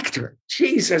an actor.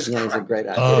 Jesus Christ. He's a great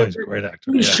actor. Oh, he's a great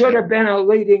actor. He should have been a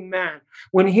leading man.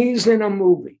 When he's in a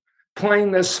movie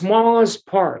playing the smallest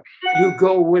part, you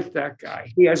go with that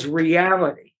guy. He has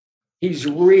reality. He's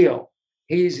real.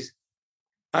 He has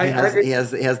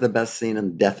the best scene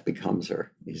in Death Becomes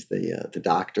Her. He's the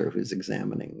doctor who's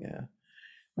examining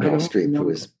Meryl Streep, who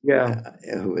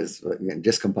is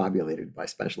discombobulated by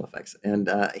special effects, and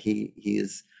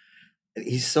he's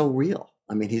so real.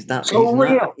 I mean, he's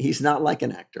not like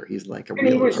an actor. He's like a real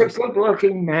person. He was a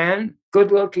good-looking man,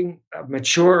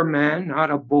 mature man,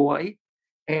 not a boy,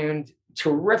 and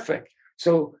terrific.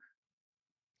 So,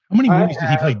 how many movies did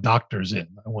he play doctors in?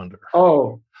 I wonder.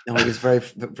 Oh, no, he's very,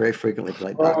 very frequently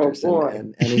played doctors,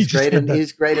 and he's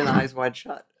great in Eyes Wide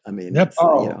Shut. I mean,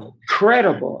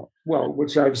 incredible. Well,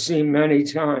 which I've seen many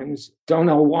times. Don't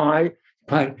know why,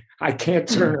 but I can't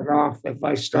turn it off if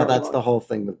I start. Well, that's the whole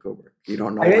thing with Kubrick. You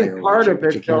don't know why you're watching,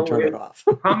 but you can't turn it off.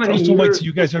 How many so wait, so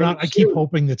you guys are not? I keep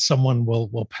hoping that someone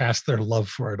will pass their love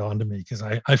for it on to me, because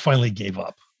I finally gave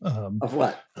up. Of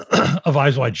what? Of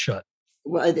Eyes Wide Shut.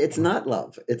 Well, it's not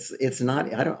love. It's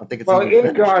not. I don't think it's. Well,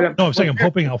 no, I'm saying I'm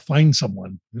hoping I'll find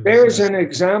someone. There's an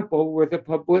example where the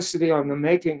publicity on the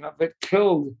making of it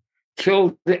killed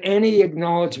any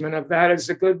acknowledgement of that as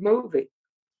a good movie.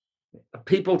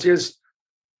 People just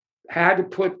had to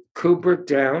put Kubrick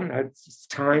down. It's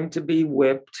time to be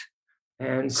whipped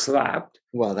and slapped.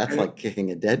 Well, that's like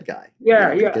kicking a dead guy. Yeah.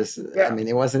 I mean,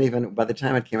 it wasn't even, by the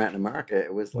time it came out in America,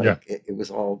 it was like, it was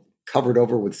all covered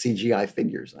over with CGI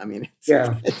figures. I mean,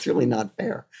 it's really not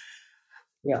fair.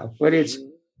 Yeah, but it's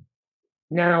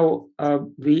now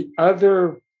the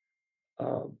other,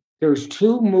 there's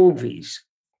two movies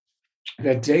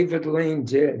that David Lean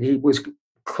did. He was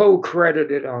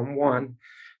co-credited on one,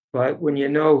 but when you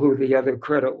know who the other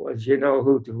credit was, you know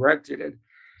who directed it.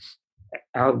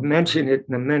 I'll mention it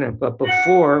in a minute, but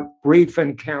before, Brief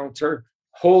Encounter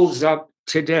holds up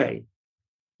today.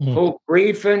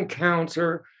 Brief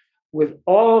Encounter, with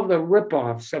all the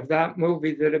ripoffs of that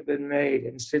movie that have been made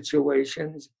in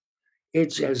situations, it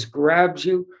just grabs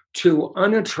you. To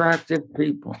unattractive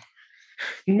people.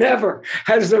 Never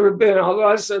has there been a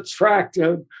less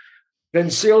attractive than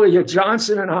Celia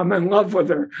Johnson, and I'm in love with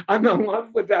her. I'm in love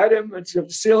with that image of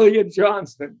Celia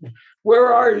Johnson.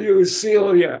 Where are you,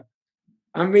 Celia?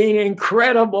 I mean,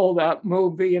 incredible, that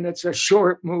movie, and it's a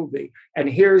short movie. And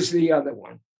here's the other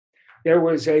one. There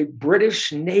was a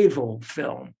British naval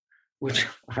film, which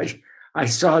I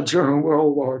saw during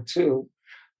World War II.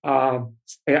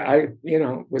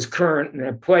 Was current, and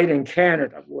it played in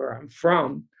Canada, where I'm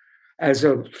from, as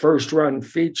a first-run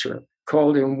feature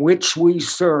called In Which We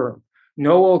Serve.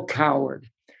 Noel Coward.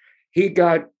 He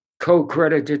got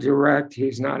co-credit to direct.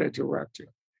 He's not a director.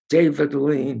 David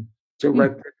Lean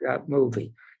directed that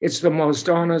movie. It's the most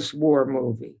honest war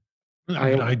movie.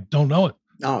 I don't know it.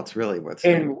 No, it's really worth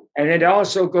seeing. And it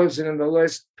also goes into the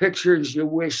list, pictures you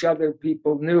wish other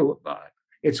people knew about.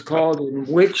 It's called In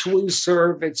Which We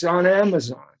Serve. It's on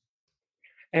Amazon.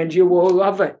 And you will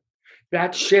love it.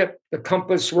 That ship, the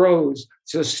Compass Rose,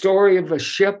 it's a story of a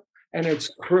ship and its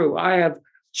crew. I have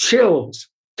chills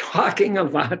talking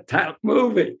about that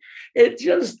movie. It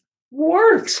just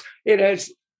works. It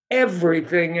has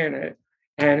everything in it.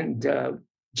 And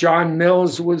John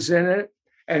Mills was in it,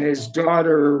 and his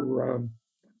daughter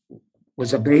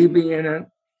was a baby in it.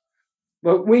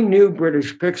 But we knew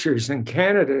British Pictures in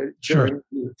Canada during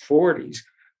the 40s.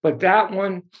 But that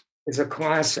one is a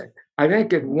classic. I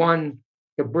think it won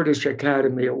the British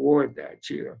Academy Award that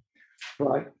year.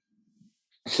 But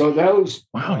so those.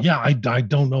 Wow, yeah, I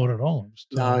don't know it at all.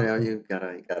 No, you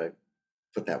gotta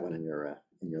put that one in your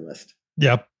list.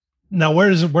 Yep. Now,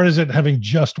 where is it? Having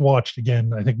just watched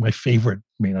again, I think my favorite.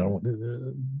 I mean, I don't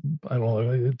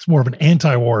know. It's more of an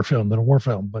anti-war film than a war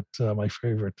film, but my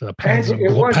favorite, Paths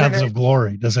of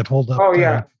Glory. Does it hold up? Oh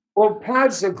yeah. Well,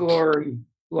 Paths of Glory.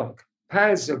 Look,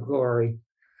 Paths of Glory.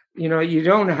 You know, you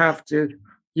don't have to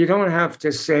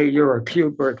say you're a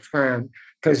Kubrick fan,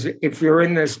 because if you're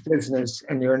in this business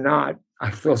and you're not,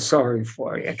 I feel sorry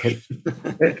for you.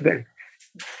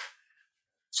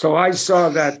 So I saw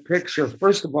that picture.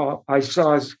 First of all, I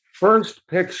saw his first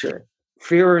picture,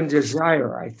 Fear and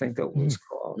Desire, I think it was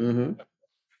called. Mm-hmm.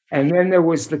 And then there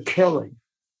was The Killing.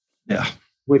 Yeah.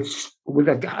 With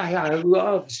a guy I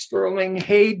love, Sterling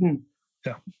Hayden.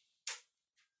 Yeah.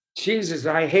 Jesus,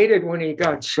 I hated when he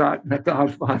got shot in The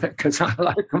Godfather because I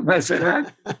like him as an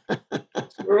actor.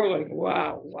 Really,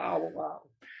 wow.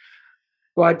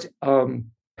 But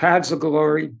Paths of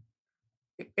Glory,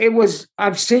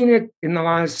 I've seen it in the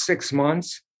last 6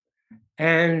 months,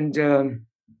 and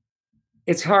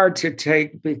it's hard to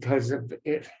take because of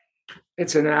it.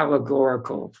 It's an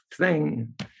allegorical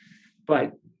thing,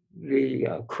 but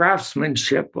the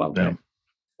craftsmanship of it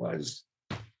was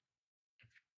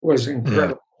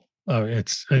incredible. Oh,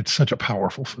 it's such a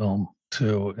powerful film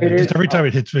too. Just every time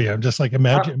it hits me, I'm just like,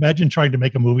 imagine trying to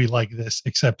make a movie like this,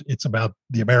 except it's about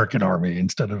the American army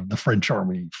instead of the French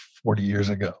army 40 years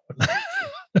ago.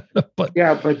 but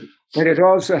it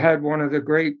also had one of the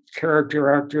great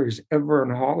character actors ever in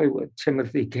Hollywood,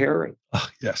 Timothy Carey.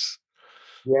 Yes.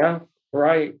 Yeah,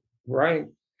 right.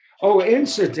 Oh,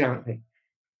 incidentally,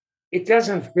 it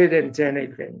doesn't fit into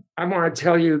anything. I want to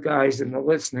tell you guys and the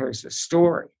listeners a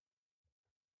story.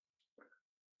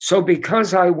 So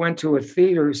because I went to a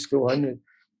theater school, and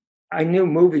I knew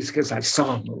movies because I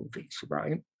saw movies,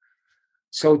 right?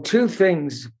 So 2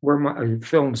 things were my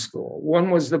film school. One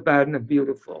was The Bad and the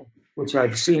Beautiful, which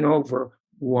I've seen over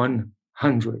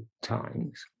 100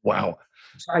 times. Wow.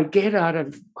 So I get out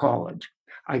of college.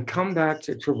 I come back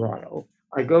to Toronto.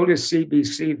 I go to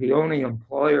CBC, the only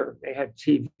employer. They had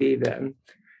TV then.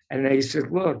 And they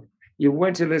said, look, you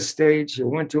went to this stage, you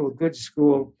went to a good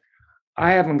school.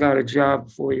 I haven't got a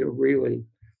job for you, really,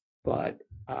 but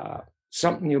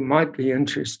something you might be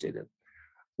interested in.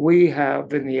 We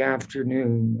have in the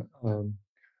afternoon,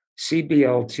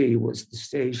 CBLT was the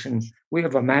station. We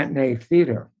have a matinee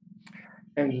theater,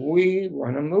 and we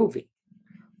run a movie.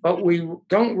 But we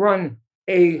don't run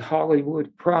a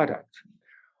Hollywood product.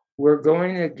 We're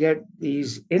going to get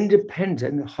these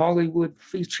independent Hollywood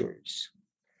features.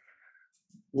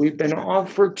 We've been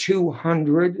offered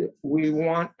 200. We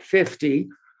want 50.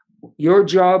 Your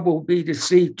job will be to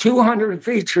see 200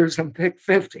 features and pick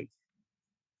 50.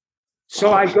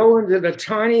 So I go into the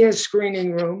tiniest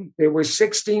screening room. There were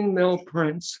 16 mil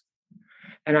prints.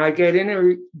 And I get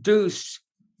introduced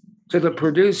to the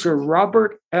producer,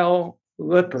 Robert L.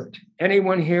 Lippert.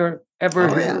 Anyone here ever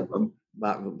heard of him?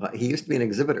 He used to be an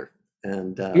exhibitor.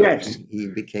 And yes, he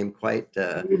became quite.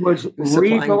 He was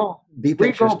Regal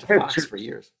pictures to Fox Pictures for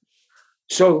years.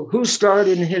 So who starred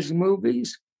in his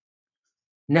movies?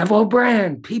 Neville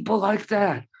Brand, people like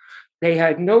that. They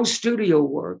had no studio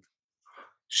work.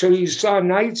 So you saw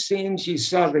night scenes, you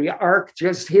saw the arc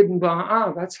just hidden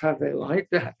behind. That's how they like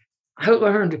that. I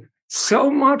learned so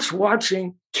much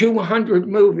watching 200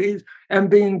 movies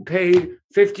and being paid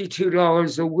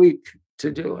 $52 a week to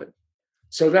do it.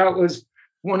 So that was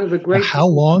one of the great. How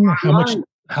long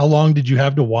did you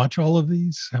have to watch all of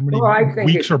these? How many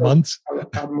weeks or months?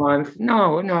 A month.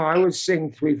 No, I was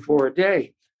seeing 3-4 a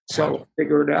day. So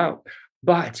figure it out.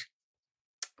 But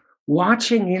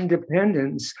watching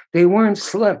Independence, they weren't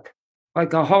slick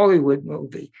like a Hollywood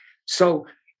movie. So,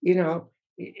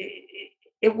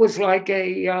 it was like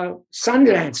a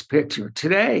Sundance picture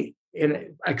today,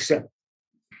 except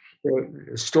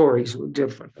the stories were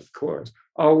different, of course.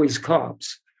 Always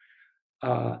cops.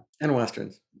 And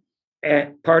Westerns.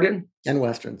 Pardon? And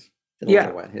Westerns. He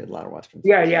had a lot of Westerns.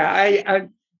 Yeah. I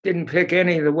didn't pick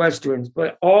any of the Westerns,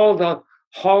 but all the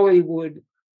Hollywood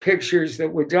pictures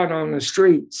that were done on the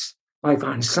streets, like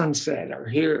on Sunset or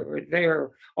here or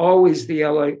there, always the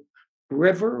LA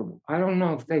River. I don't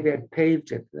know if they had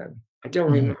paved it then. I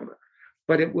don't remember.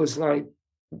 But it was like,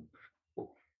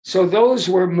 so those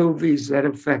were movies that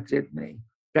affected me,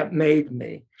 that made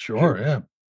me. Sure, yeah.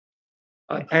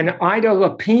 And Ida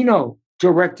Lupino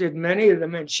directed many of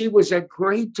them, and she was a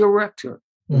great director.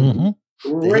 Mm-hmm.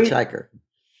 Great, the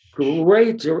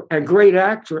Hitchhiker. Great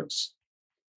actress.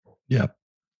 Yeah.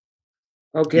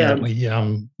 Okay. Yeah,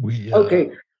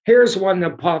 okay. Here's one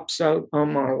that pops out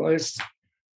on my list.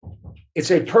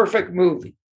 It's a perfect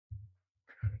movie.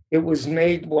 It was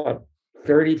made,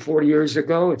 30, 40 years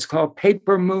ago? It's called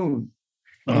Paper Moon.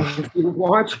 And if you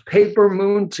watch Paper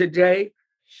Moon today,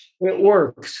 it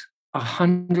works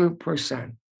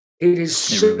 100%. It is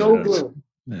so good.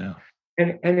 Yeah.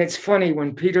 And it's funny,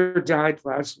 when Peter died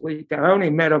last week, I only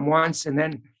met him once, and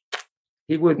then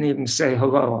he wouldn't even say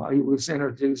hello. He was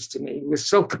introduced to me. He was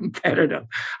so competitive.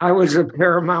 I was a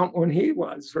Paramount when he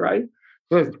was, right?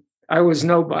 But I was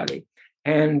nobody.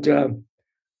 And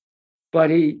but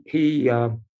he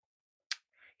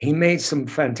made some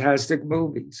fantastic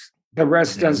movies. The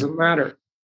rest doesn't matter.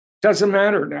 Doesn't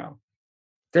matter now.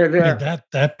 They're there. Yeah,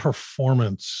 that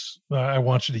performance, I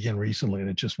watched it again recently, and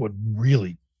it just what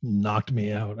really knocked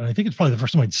me out. And I think it's probably the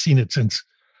first time I'd seen it since,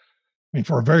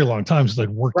 for a very long time, since I'd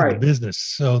worked in the business.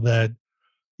 So that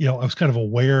I was kind of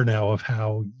aware now of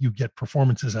how you get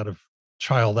performances out of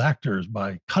child actors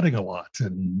by cutting a lot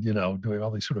and, doing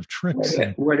all these sort of tricks.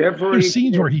 And Whatever there's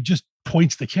scenes where he just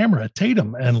points the camera at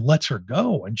Tatum and lets her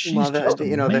go. And she's just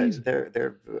amazing.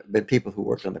 There have been people who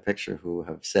worked on the picture who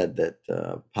have said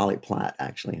that Polly Platt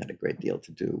actually had a great deal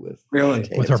to do with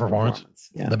with her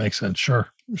performance. Yeah, that makes sense. Sure.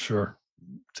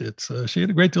 It's she had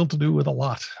a great deal to do with a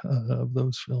lot of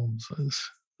those films.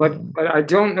 But I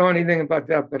don't know anything about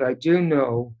that. But I do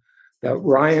know that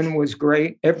Ryan was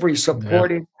great. Every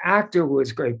supporting actor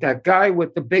was great. That guy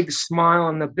with the big smile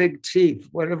and the big teeth,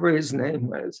 whatever his name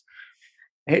was.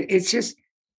 It's just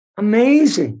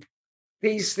amazing.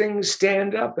 These things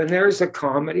stand up, and there's a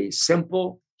comedy,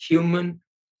 simple, human,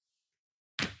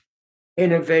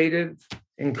 innovative,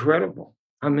 incredible.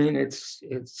 I mean, it's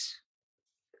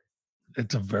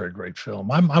a very great film.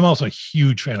 I'm also a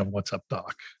huge fan of What's Up,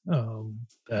 Doc.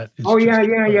 That is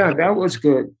that was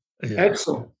good. Yeah.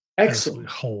 Excellent.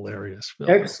 Hilarious film.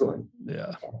 Excellent.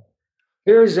 Yeah.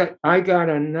 I got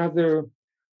another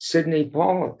Sidney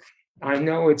Pollack. I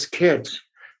know it's kitsch,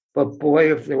 but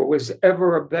boy, if there was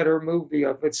ever a better movie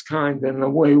of its kind than The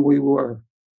Way We Were.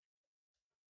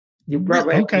 You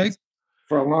probably okay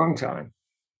for a long time.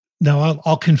 Now,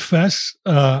 I'll confess,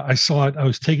 I saw it. I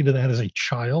was taken to that as a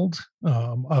child.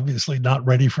 Obviously not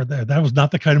ready for that. That was not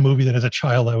the kind of movie that as a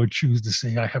child I would choose to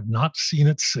see. I have not seen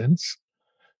it since.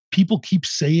 People keep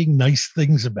saying nice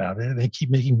things about it, and they keep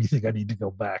making me think I need to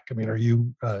go back. I mean, are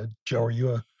you, Joe? Are you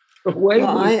a?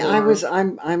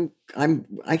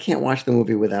 I can't watch the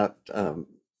movie without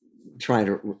trying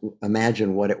to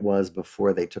imagine what it was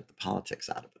before they took the politics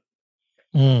out of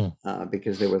it.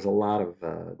 Because there was a lot of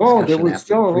there was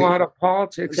still a lot of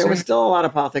politics. There was still a lot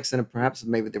of politics, and perhaps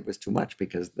maybe there was too much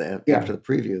because after the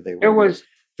preview they were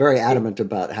very adamant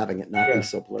about having it not be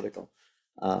so political.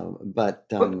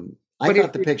 I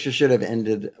thought the picture should have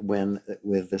ended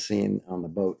with the scene on the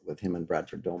boat with him and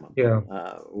Bradford Dolman,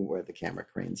 where the camera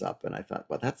cranes up, and I thought,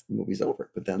 well, the movie's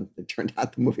over. But then it turned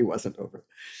out the movie wasn't over.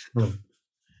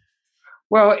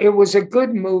 Well, it was a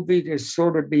good movie to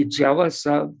sort of be jealous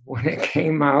of when it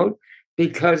came out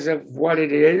because of what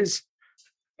it is.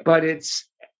 But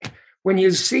when you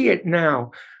see it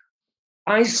now,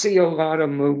 I see a lot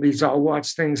of movies. I'll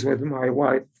watch things with my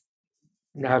wife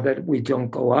now that we don't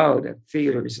go out at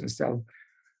theaters and stuff.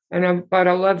 And about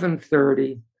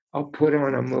 11:30, I'll put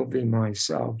on a movie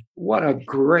myself. What a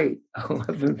great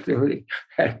 11:30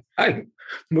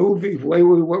 movie. Way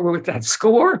we were with that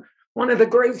score. One of the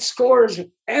great scores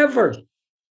ever.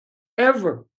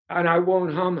 And I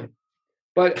won't hum it.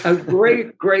 But a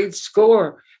great, great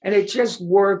score. And it just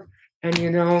worked. And,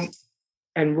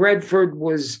 and Redford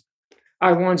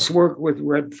I once worked with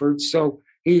Redford, so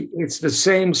it's the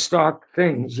same stock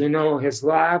things, his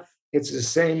laugh, it's the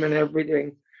same and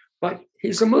everything, but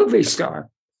he's a movie star.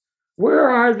 Where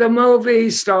are the movie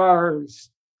stars?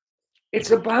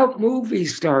 It's about movie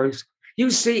stars. You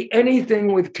see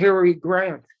anything with Cary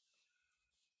Grant.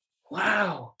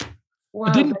 Wow.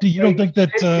 You don't think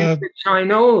that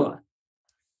Chinola?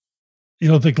 You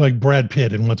don't think like Brad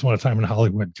Pitt in Once Upon a Time in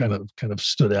Hollywood kind of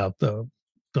stood out though,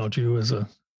 don't you, as a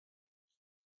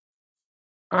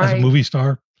movie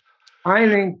star? I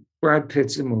think Brad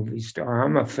Pitt's a movie star.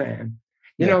 I'm a fan.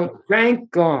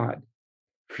 Thank God.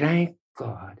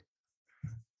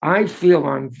 I feel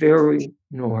I'm very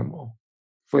normal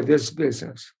for this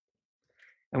business.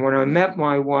 And when I met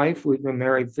my wife, we've been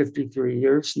married 53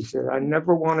 years, she said, I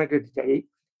never wanted to date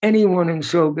anyone in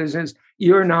show business.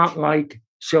 You're not like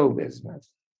show business.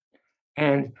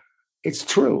 And it's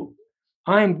true.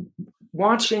 I'm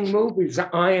watching movies.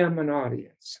 I am an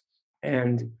audience.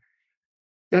 And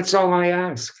that's all I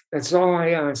ask. That's all I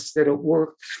ask, that it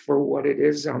works for what it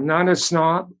is. I'm not a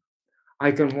snob.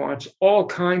 I can watch all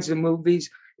kinds of movies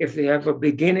if they have a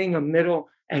beginning, a middle,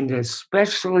 and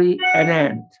especially an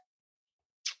end.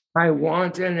 I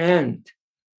want an end.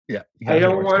 Yeah. I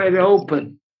don't want it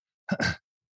open.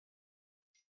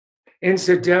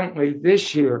 Incidentally,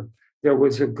 this year, there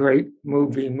was a great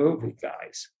movie,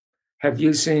 guys. Have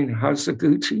you seen House of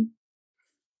Gucci?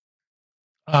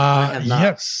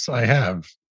 Yes, I have.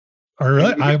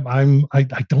 Really?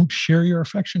 I don't share your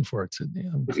affection for it, Sidney.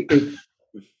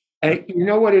 And you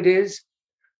know what it is?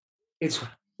 It's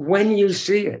when you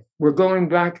see it. We're going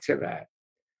back to that.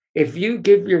 If you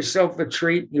give yourself a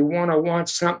treat, you want to watch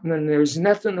something and there's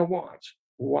nothing to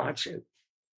watch it.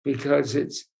 Because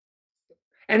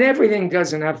and everything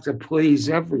doesn't have to please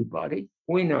everybody.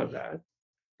 We know that.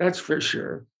 That's for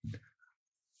sure.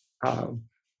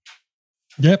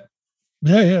 Yep.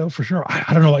 Yeah, for sure.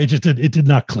 I don't know. It did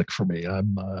not click for me.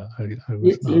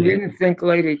 You didn't think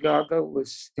Lady Gaga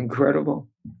was incredible?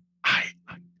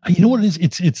 You know what it is?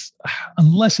 It's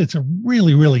unless it's a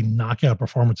really, really knockout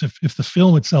performance. If the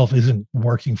film itself isn't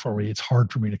working for me, it's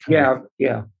hard for me to kind of.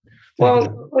 Yeah.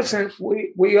 Well, listen,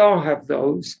 we all have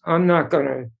those. I'm not going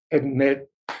to admit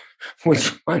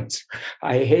which ones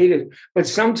I hated, but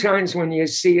sometimes when you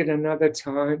see it another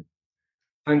time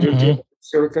under different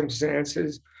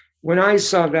circumstances, when I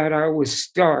saw that, I was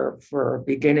starved for a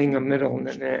beginning, a middle, and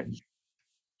an end.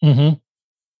 Mm-hmm.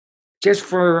 Just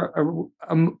for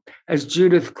as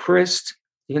Judith Christ,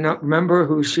 remember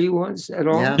who she was at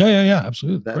all? Yeah,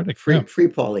 absolutely. Free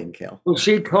Pauline Kael. Well,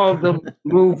 she called them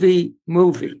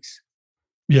movies.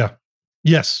 Yeah.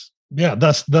 Yes. Yeah.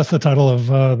 That's the title of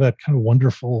that kind of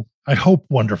wonderful. I hope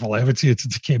wonderful. I haven't seen it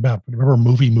since it came out. But remember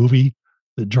Movie,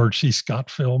 the George C.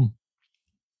 Scott film,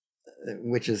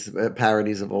 which is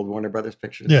parodies of old Warner Brothers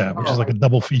pictures. Yeah, which is like a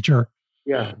double feature.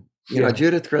 Yeah. You know,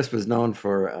 Judith Christ was known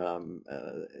for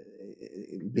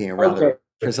being rather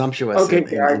presumptuous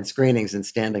in screenings and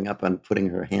standing up and putting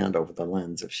her hand over the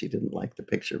lens if she didn't like the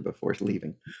picture before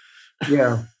leaving.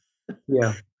 Yeah.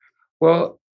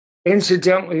 Well,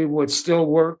 incidentally, what still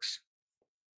works,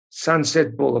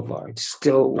 Sunset Boulevard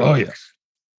still works. Oh, yeah.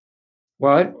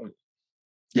 What?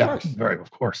 Yeah, very, of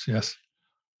course, yes.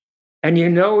 And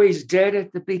he's dead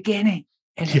at the beginning,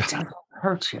 and it doesn't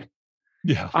hurt you.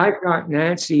 Yeah. I thought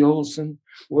Nancy Olsen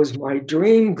was my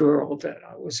dream girl that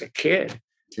I was a kid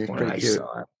when I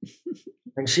saw it.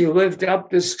 And she lived up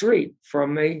the street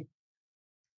from me.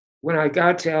 When I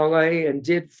got to LA and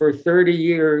did for 30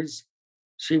 years,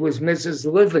 she was Mrs.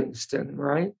 Livingston,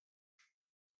 right?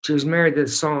 She was married to the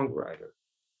songwriter,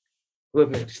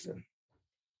 Livingston.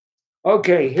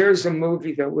 Okay, here's a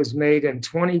movie that was made in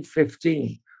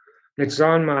 2015. It's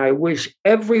on my, I wish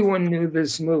everyone knew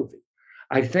this movie.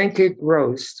 I think it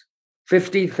grossed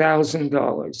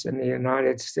 $50,000 in the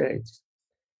United States.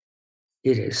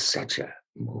 It is such a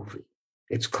movie.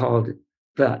 It's called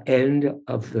The End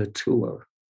of the Tour.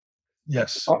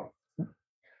 Yes.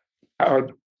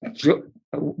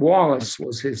 Wallace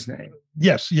was his name.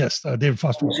 Yes. David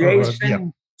Foster.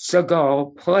 Jason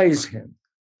Segel plays him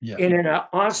in an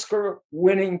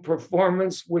Oscar-winning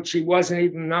performance, which he wasn't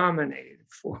even nominated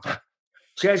for.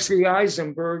 Jesse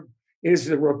Eisenberg is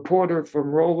the reporter from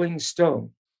Rolling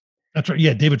Stone. That's right.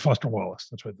 Yeah, David Foster Wallace.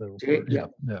 That's right. Yeah.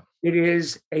 It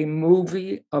is a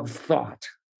movie of thought,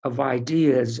 of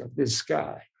ideas of this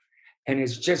guy. And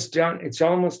it's just done. It's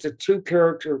almost a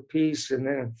 2-character piece, and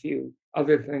then a few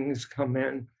other things come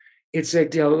in. It's a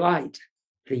delight.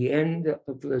 The End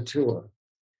of the Tour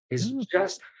is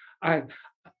just, I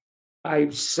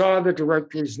saw the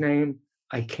director's name.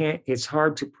 It's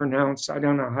hard to pronounce. I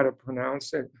don't know how to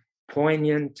pronounce it.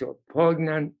 Poignant or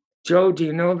poignant. Joe, do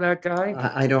you know that guy?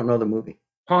 I don't know the movie.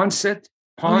 Ponset?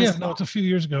 Oh, yeah, no, it's a few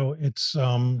years ago. It's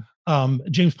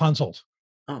James Ponsoldt.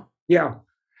 Oh. Yeah.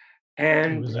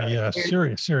 And he was a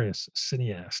serious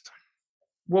cineast.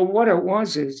 Well, what it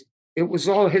was is it was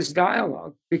all his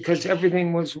dialogue because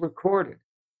everything was recorded.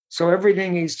 So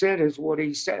everything he said is what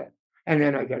he said. And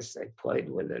then I guess they played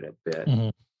with it a bit. Mm-hmm.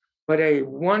 But a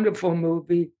wonderful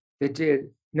movie that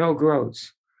did no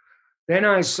gross. Then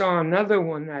I saw another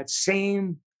one that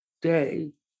same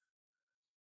day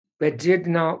that did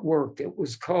not work. It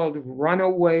was called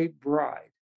Runaway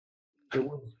Bride.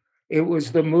 It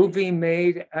was the movie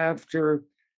made after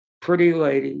Pretty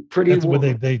Lady. That's Woman.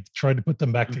 Where they tried to put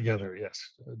them back together. Yes,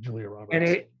 Julia Roberts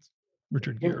and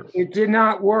Richard Gere. It did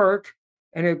not work,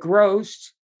 and it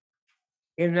grossed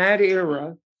in that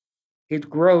era. It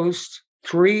grossed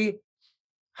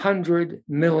 $300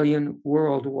 million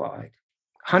worldwide,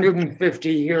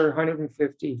 150 here,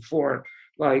 150 for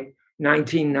like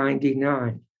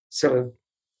 1999. So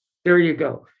there you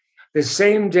go. The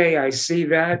same day I see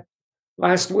that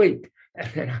last week,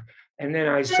 and then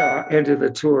I saw End of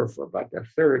the Tour for about the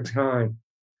third time.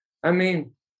 I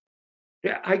mean,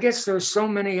 I guess there's so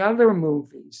many other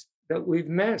movies that we've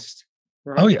missed.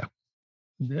 Right? Oh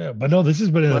yeah, but no, this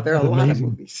has been there are a lot of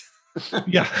movies.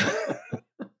 Yeah.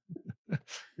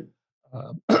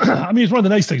 I mean, it's one of the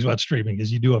nice things about streaming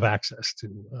is you do have access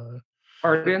to.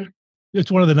 Pardon?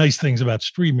 It's one of the nice things about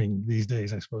streaming these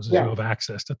days, I suppose, is you have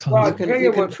access to tons. Well,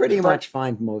 you can pretty much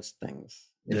find most things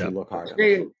if you look hard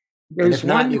enough. And if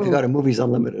not, you can go to Movies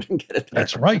Unlimited and get it there.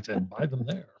 That's right, and buy them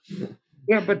there.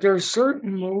 Yeah, but there's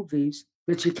certain movies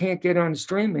that you can't get on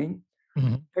streaming.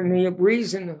 Mm-hmm. And the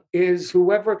reason is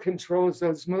whoever controls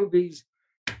those movies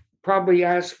probably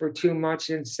asked for too much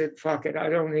and said, fuck it, I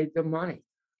don't need the money.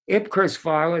 Ipcress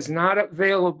File is not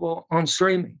available on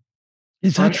streaming.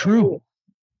 Is that true?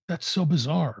 That's so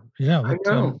bizarre. Yeah. I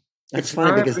know. That's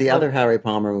funny because the other Harry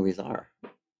Palmer movies are.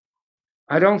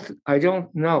 I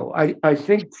don't know. I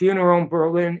think Funeral in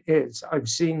Berlin is. I've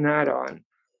seen that on.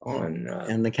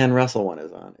 And the Ken Russell one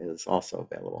is also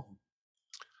available.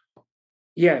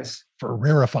 Yes. For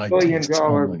rarefied $1 tastes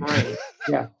billion only. brain.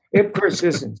 Yeah. Ipcress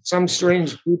isn't. Some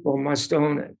strange people must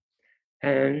own it.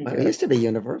 And It used to be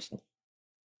Universal.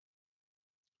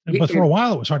 But for a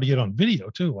while, it was hard to get on video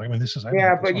too. I mean, this is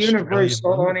but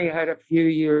Universal only had a few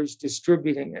years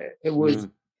distributing it. It was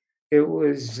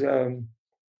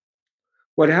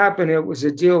what happened. It was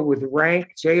a deal with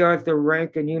Rank, J. Arthur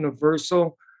Rank, and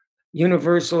Universal.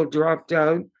 Universal dropped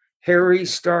out. Harry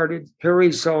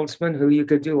Saltzman, who you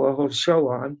could do a whole show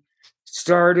on,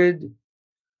 started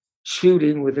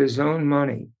shooting with his own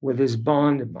money, with his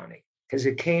Bond money, because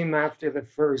it came after the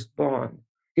first Bond.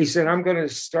 He said, I'm going to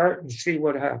start and see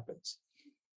what happens.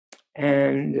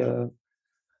 And an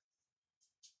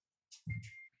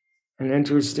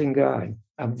interesting guy,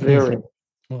 a very...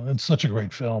 Well, it's such a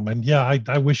great film. And yeah,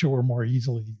 I wish it were more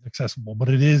easily accessible, but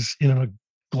it is in a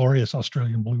glorious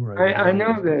Australian Blu-ray. I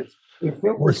know that if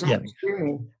it was on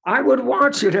streaming, I would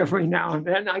watch it every now and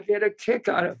then. I get a kick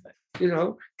out of it,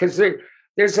 because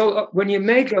there's when you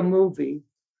make a movie,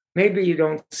 maybe you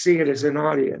don't see it as an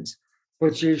audience,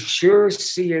 but you sure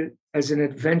see it as an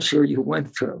adventure you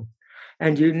went through.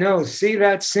 And see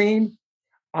that scene?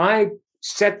 I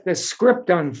set the script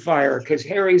on fire because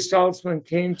Harry Saltzman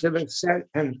came to the set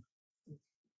and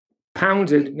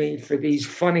pounded me for these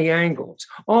funny angles.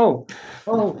 Oh,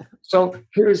 so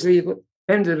here's the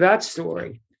end of that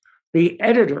story. The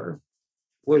editor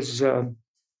was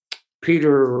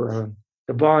Peter,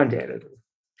 the Bond editor.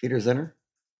 Peter Zinner?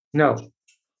 No,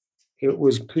 it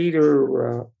was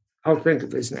Peter, I'll think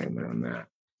of his name in a minute.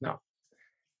 No,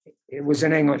 it was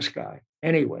an English guy.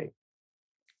 Anyway,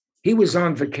 he was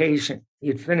on vacation. He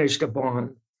had finished a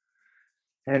Bond.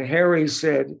 And Harry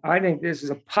said, I think this is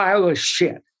a pile of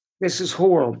shit. This is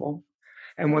horrible.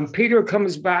 And when Peter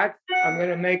comes back, I'm going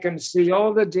to make him see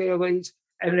all the dailies,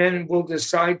 and then we'll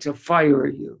decide to fire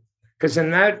you. Because in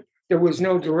that, there was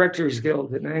no Directors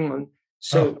Guild in England,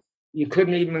 so you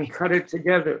couldn't even cut it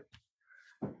together.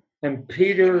 And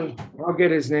Peter, I'll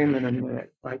get his name in a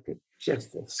minute, like it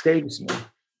just escapes me.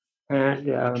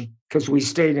 And because we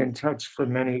stayed in touch for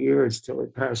many years till he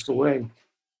passed away.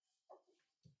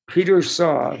 Peter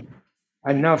saw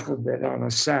enough of it on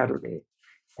a Saturday,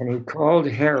 and he called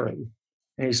Harry,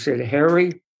 and he said,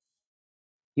 Harry,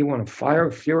 you want to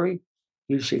fire Furie?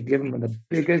 You should give him the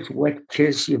biggest wet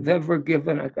kiss you've ever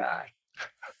given a guy.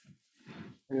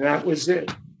 And that was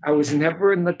it. I was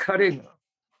never in the cutting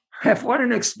room. What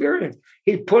an experience.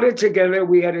 He put it together.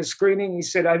 We had a screening. He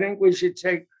said, I think we should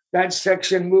take that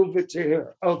section, move it to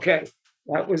here. Okay,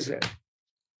 that was it.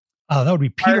 That would be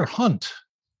Peter Hunt.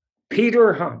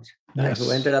 Peter Hunt. Yes.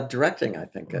 Who ended up directing, I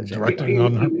think.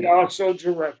 He also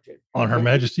directed. On Her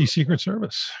Majesty's Secret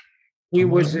Service. He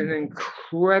was an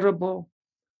incredible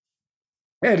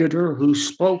editor who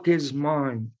spoke his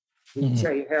mind. He'd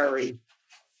say, Harry,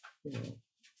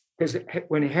 because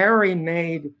when Harry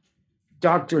made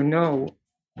Dr. No,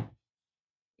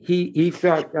 he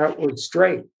thought that was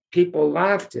straight. People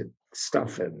laughed at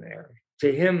stuff in there.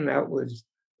 To him, that was,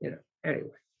 anyway.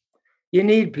 You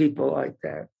need people like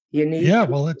that. You need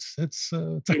it's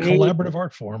a collaborative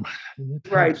art form.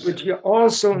 Right, but you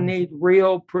also need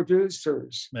real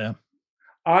producers. Yeah.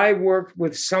 I worked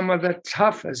with some of the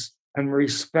toughest and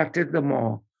respected them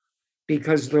all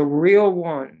because the real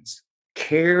ones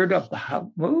cared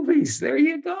about movies. There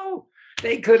you go.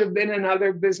 They could have been in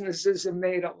other businesses and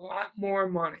made a lot more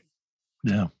money.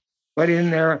 Yeah. But in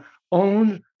their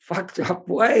own fucked up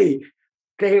way,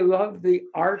 they love the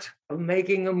art of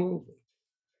making a movie.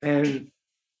 And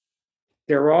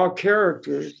they're all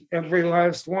characters, every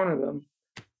last one of them.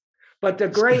 But the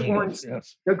great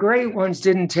ones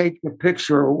didn't take the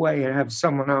picture away and have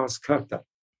someone else cut them.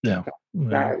 Yeah.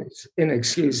 That is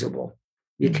inexcusable.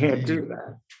 You can't do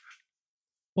that.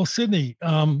 Well, Sidney,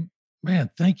 man,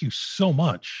 thank you so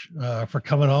much for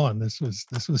coming on. This was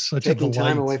such a delight. Taking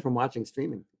time away from watching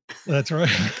streaming. That's right.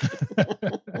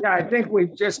 Yeah, I think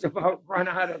we've just about run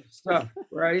out of stuff,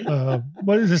 right?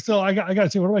 But is it still? I got to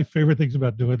say, one of my favorite things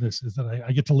about doing this is that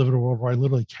I get to live in a world where I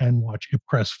literally can watch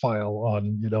Ipcress File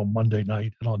on Monday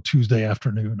night, and on Tuesday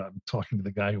afternoon I'm talking to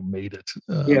the guy who made it.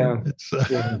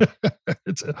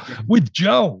 It's with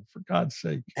Joe, for God's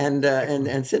sake. And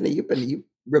Sidney, you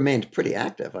remained pretty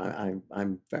active. I'm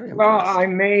very impressed. Well, I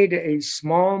made a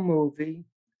small movie,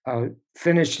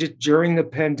 finished it during the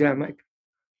pandemic.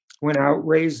 Went out,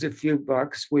 raised a few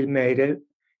bucks. We made it.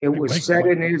 It was set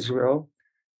in Israel,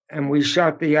 and we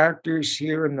shot the actors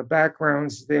here and the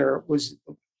backgrounds there.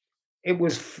 It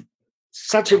was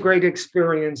such a great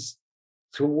experience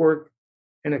to work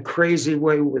in a crazy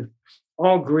way with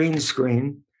all green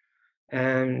screen.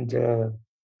 And there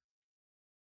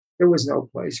was no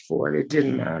place for it. It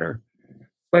didn't matter.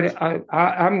 But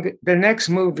I'm the next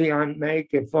movie I make,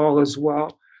 if all is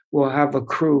well, will have a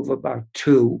crew of about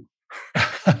 2.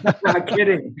 Not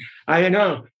kidding. I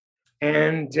know.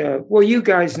 And well, you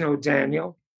guys know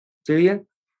Daniel, do you?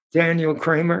 Daniel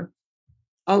Kramer.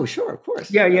 Oh, sure, of course.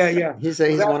 Yeah. He's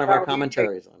one of our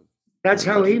commentaries on. That's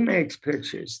how he makes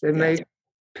pictures. They Yes. make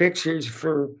pictures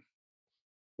for,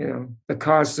 the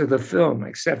cost of the film,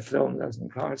 except film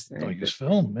doesn't cost anything. Don't use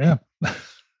film, yeah.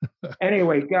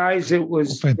 Anyway, guys, it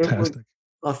was Fantastic.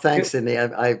 Well, thanks, Sidney.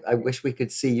 I wish we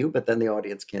could see you, but then the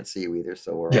audience can't see you either.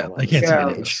 So we're all They on can't the see same any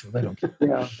of page. this, so they don't care.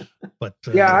 Yeah. But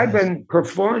I've been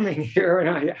performing here and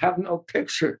I have no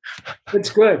picture. It's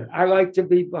good. I like to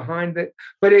be behind it.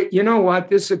 But you know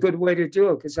what? This is a good way to do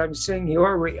it because I'm seeing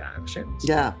your reactions.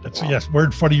 Yeah. That's yes, we're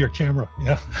in front of your camera.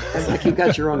 Yeah. It's like you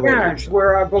got your own Yeah, radio it's show.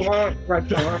 where I belong, right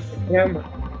behind the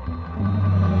camera.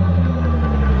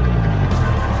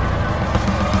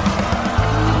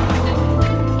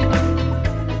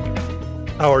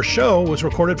 Our show was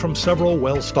recorded from several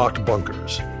well-stocked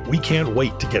bunkers. We can't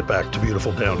wait to get back to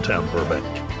beautiful downtown Burbank.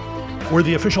 We're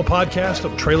the official podcast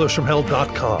of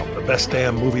trailersfromhell.com, the best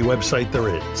damn movie website there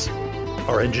is.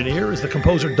 Our engineer is the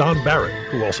composer Don Barrett,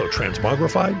 who also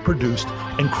transmogrified, produced,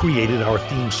 and created our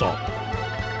theme song.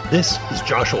 This is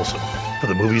Josh Olson for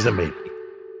The Movies That Made Me.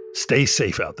 Stay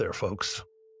safe out there, folks.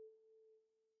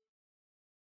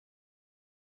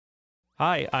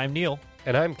 Hi, I'm Neil.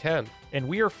 And I'm Ken. And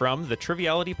we are from the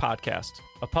Triviality Podcast,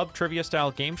 a pub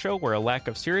trivia-style game show where a lack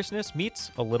of seriousness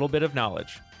meets a little bit of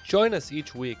knowledge. Join us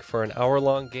each week for an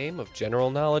hour-long game of general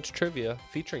knowledge trivia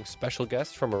featuring special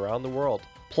guests from around the world,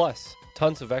 plus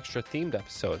tons of extra themed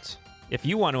episodes. If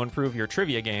you want to improve your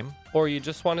trivia game, or you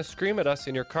just want to scream at us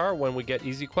in your car when we get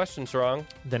easy questions wrong,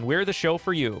 then we're the show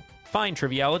for you. Find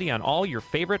Triviality on all your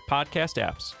favorite podcast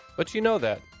apps. But you know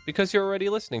that because you're already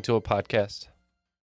listening to a podcast.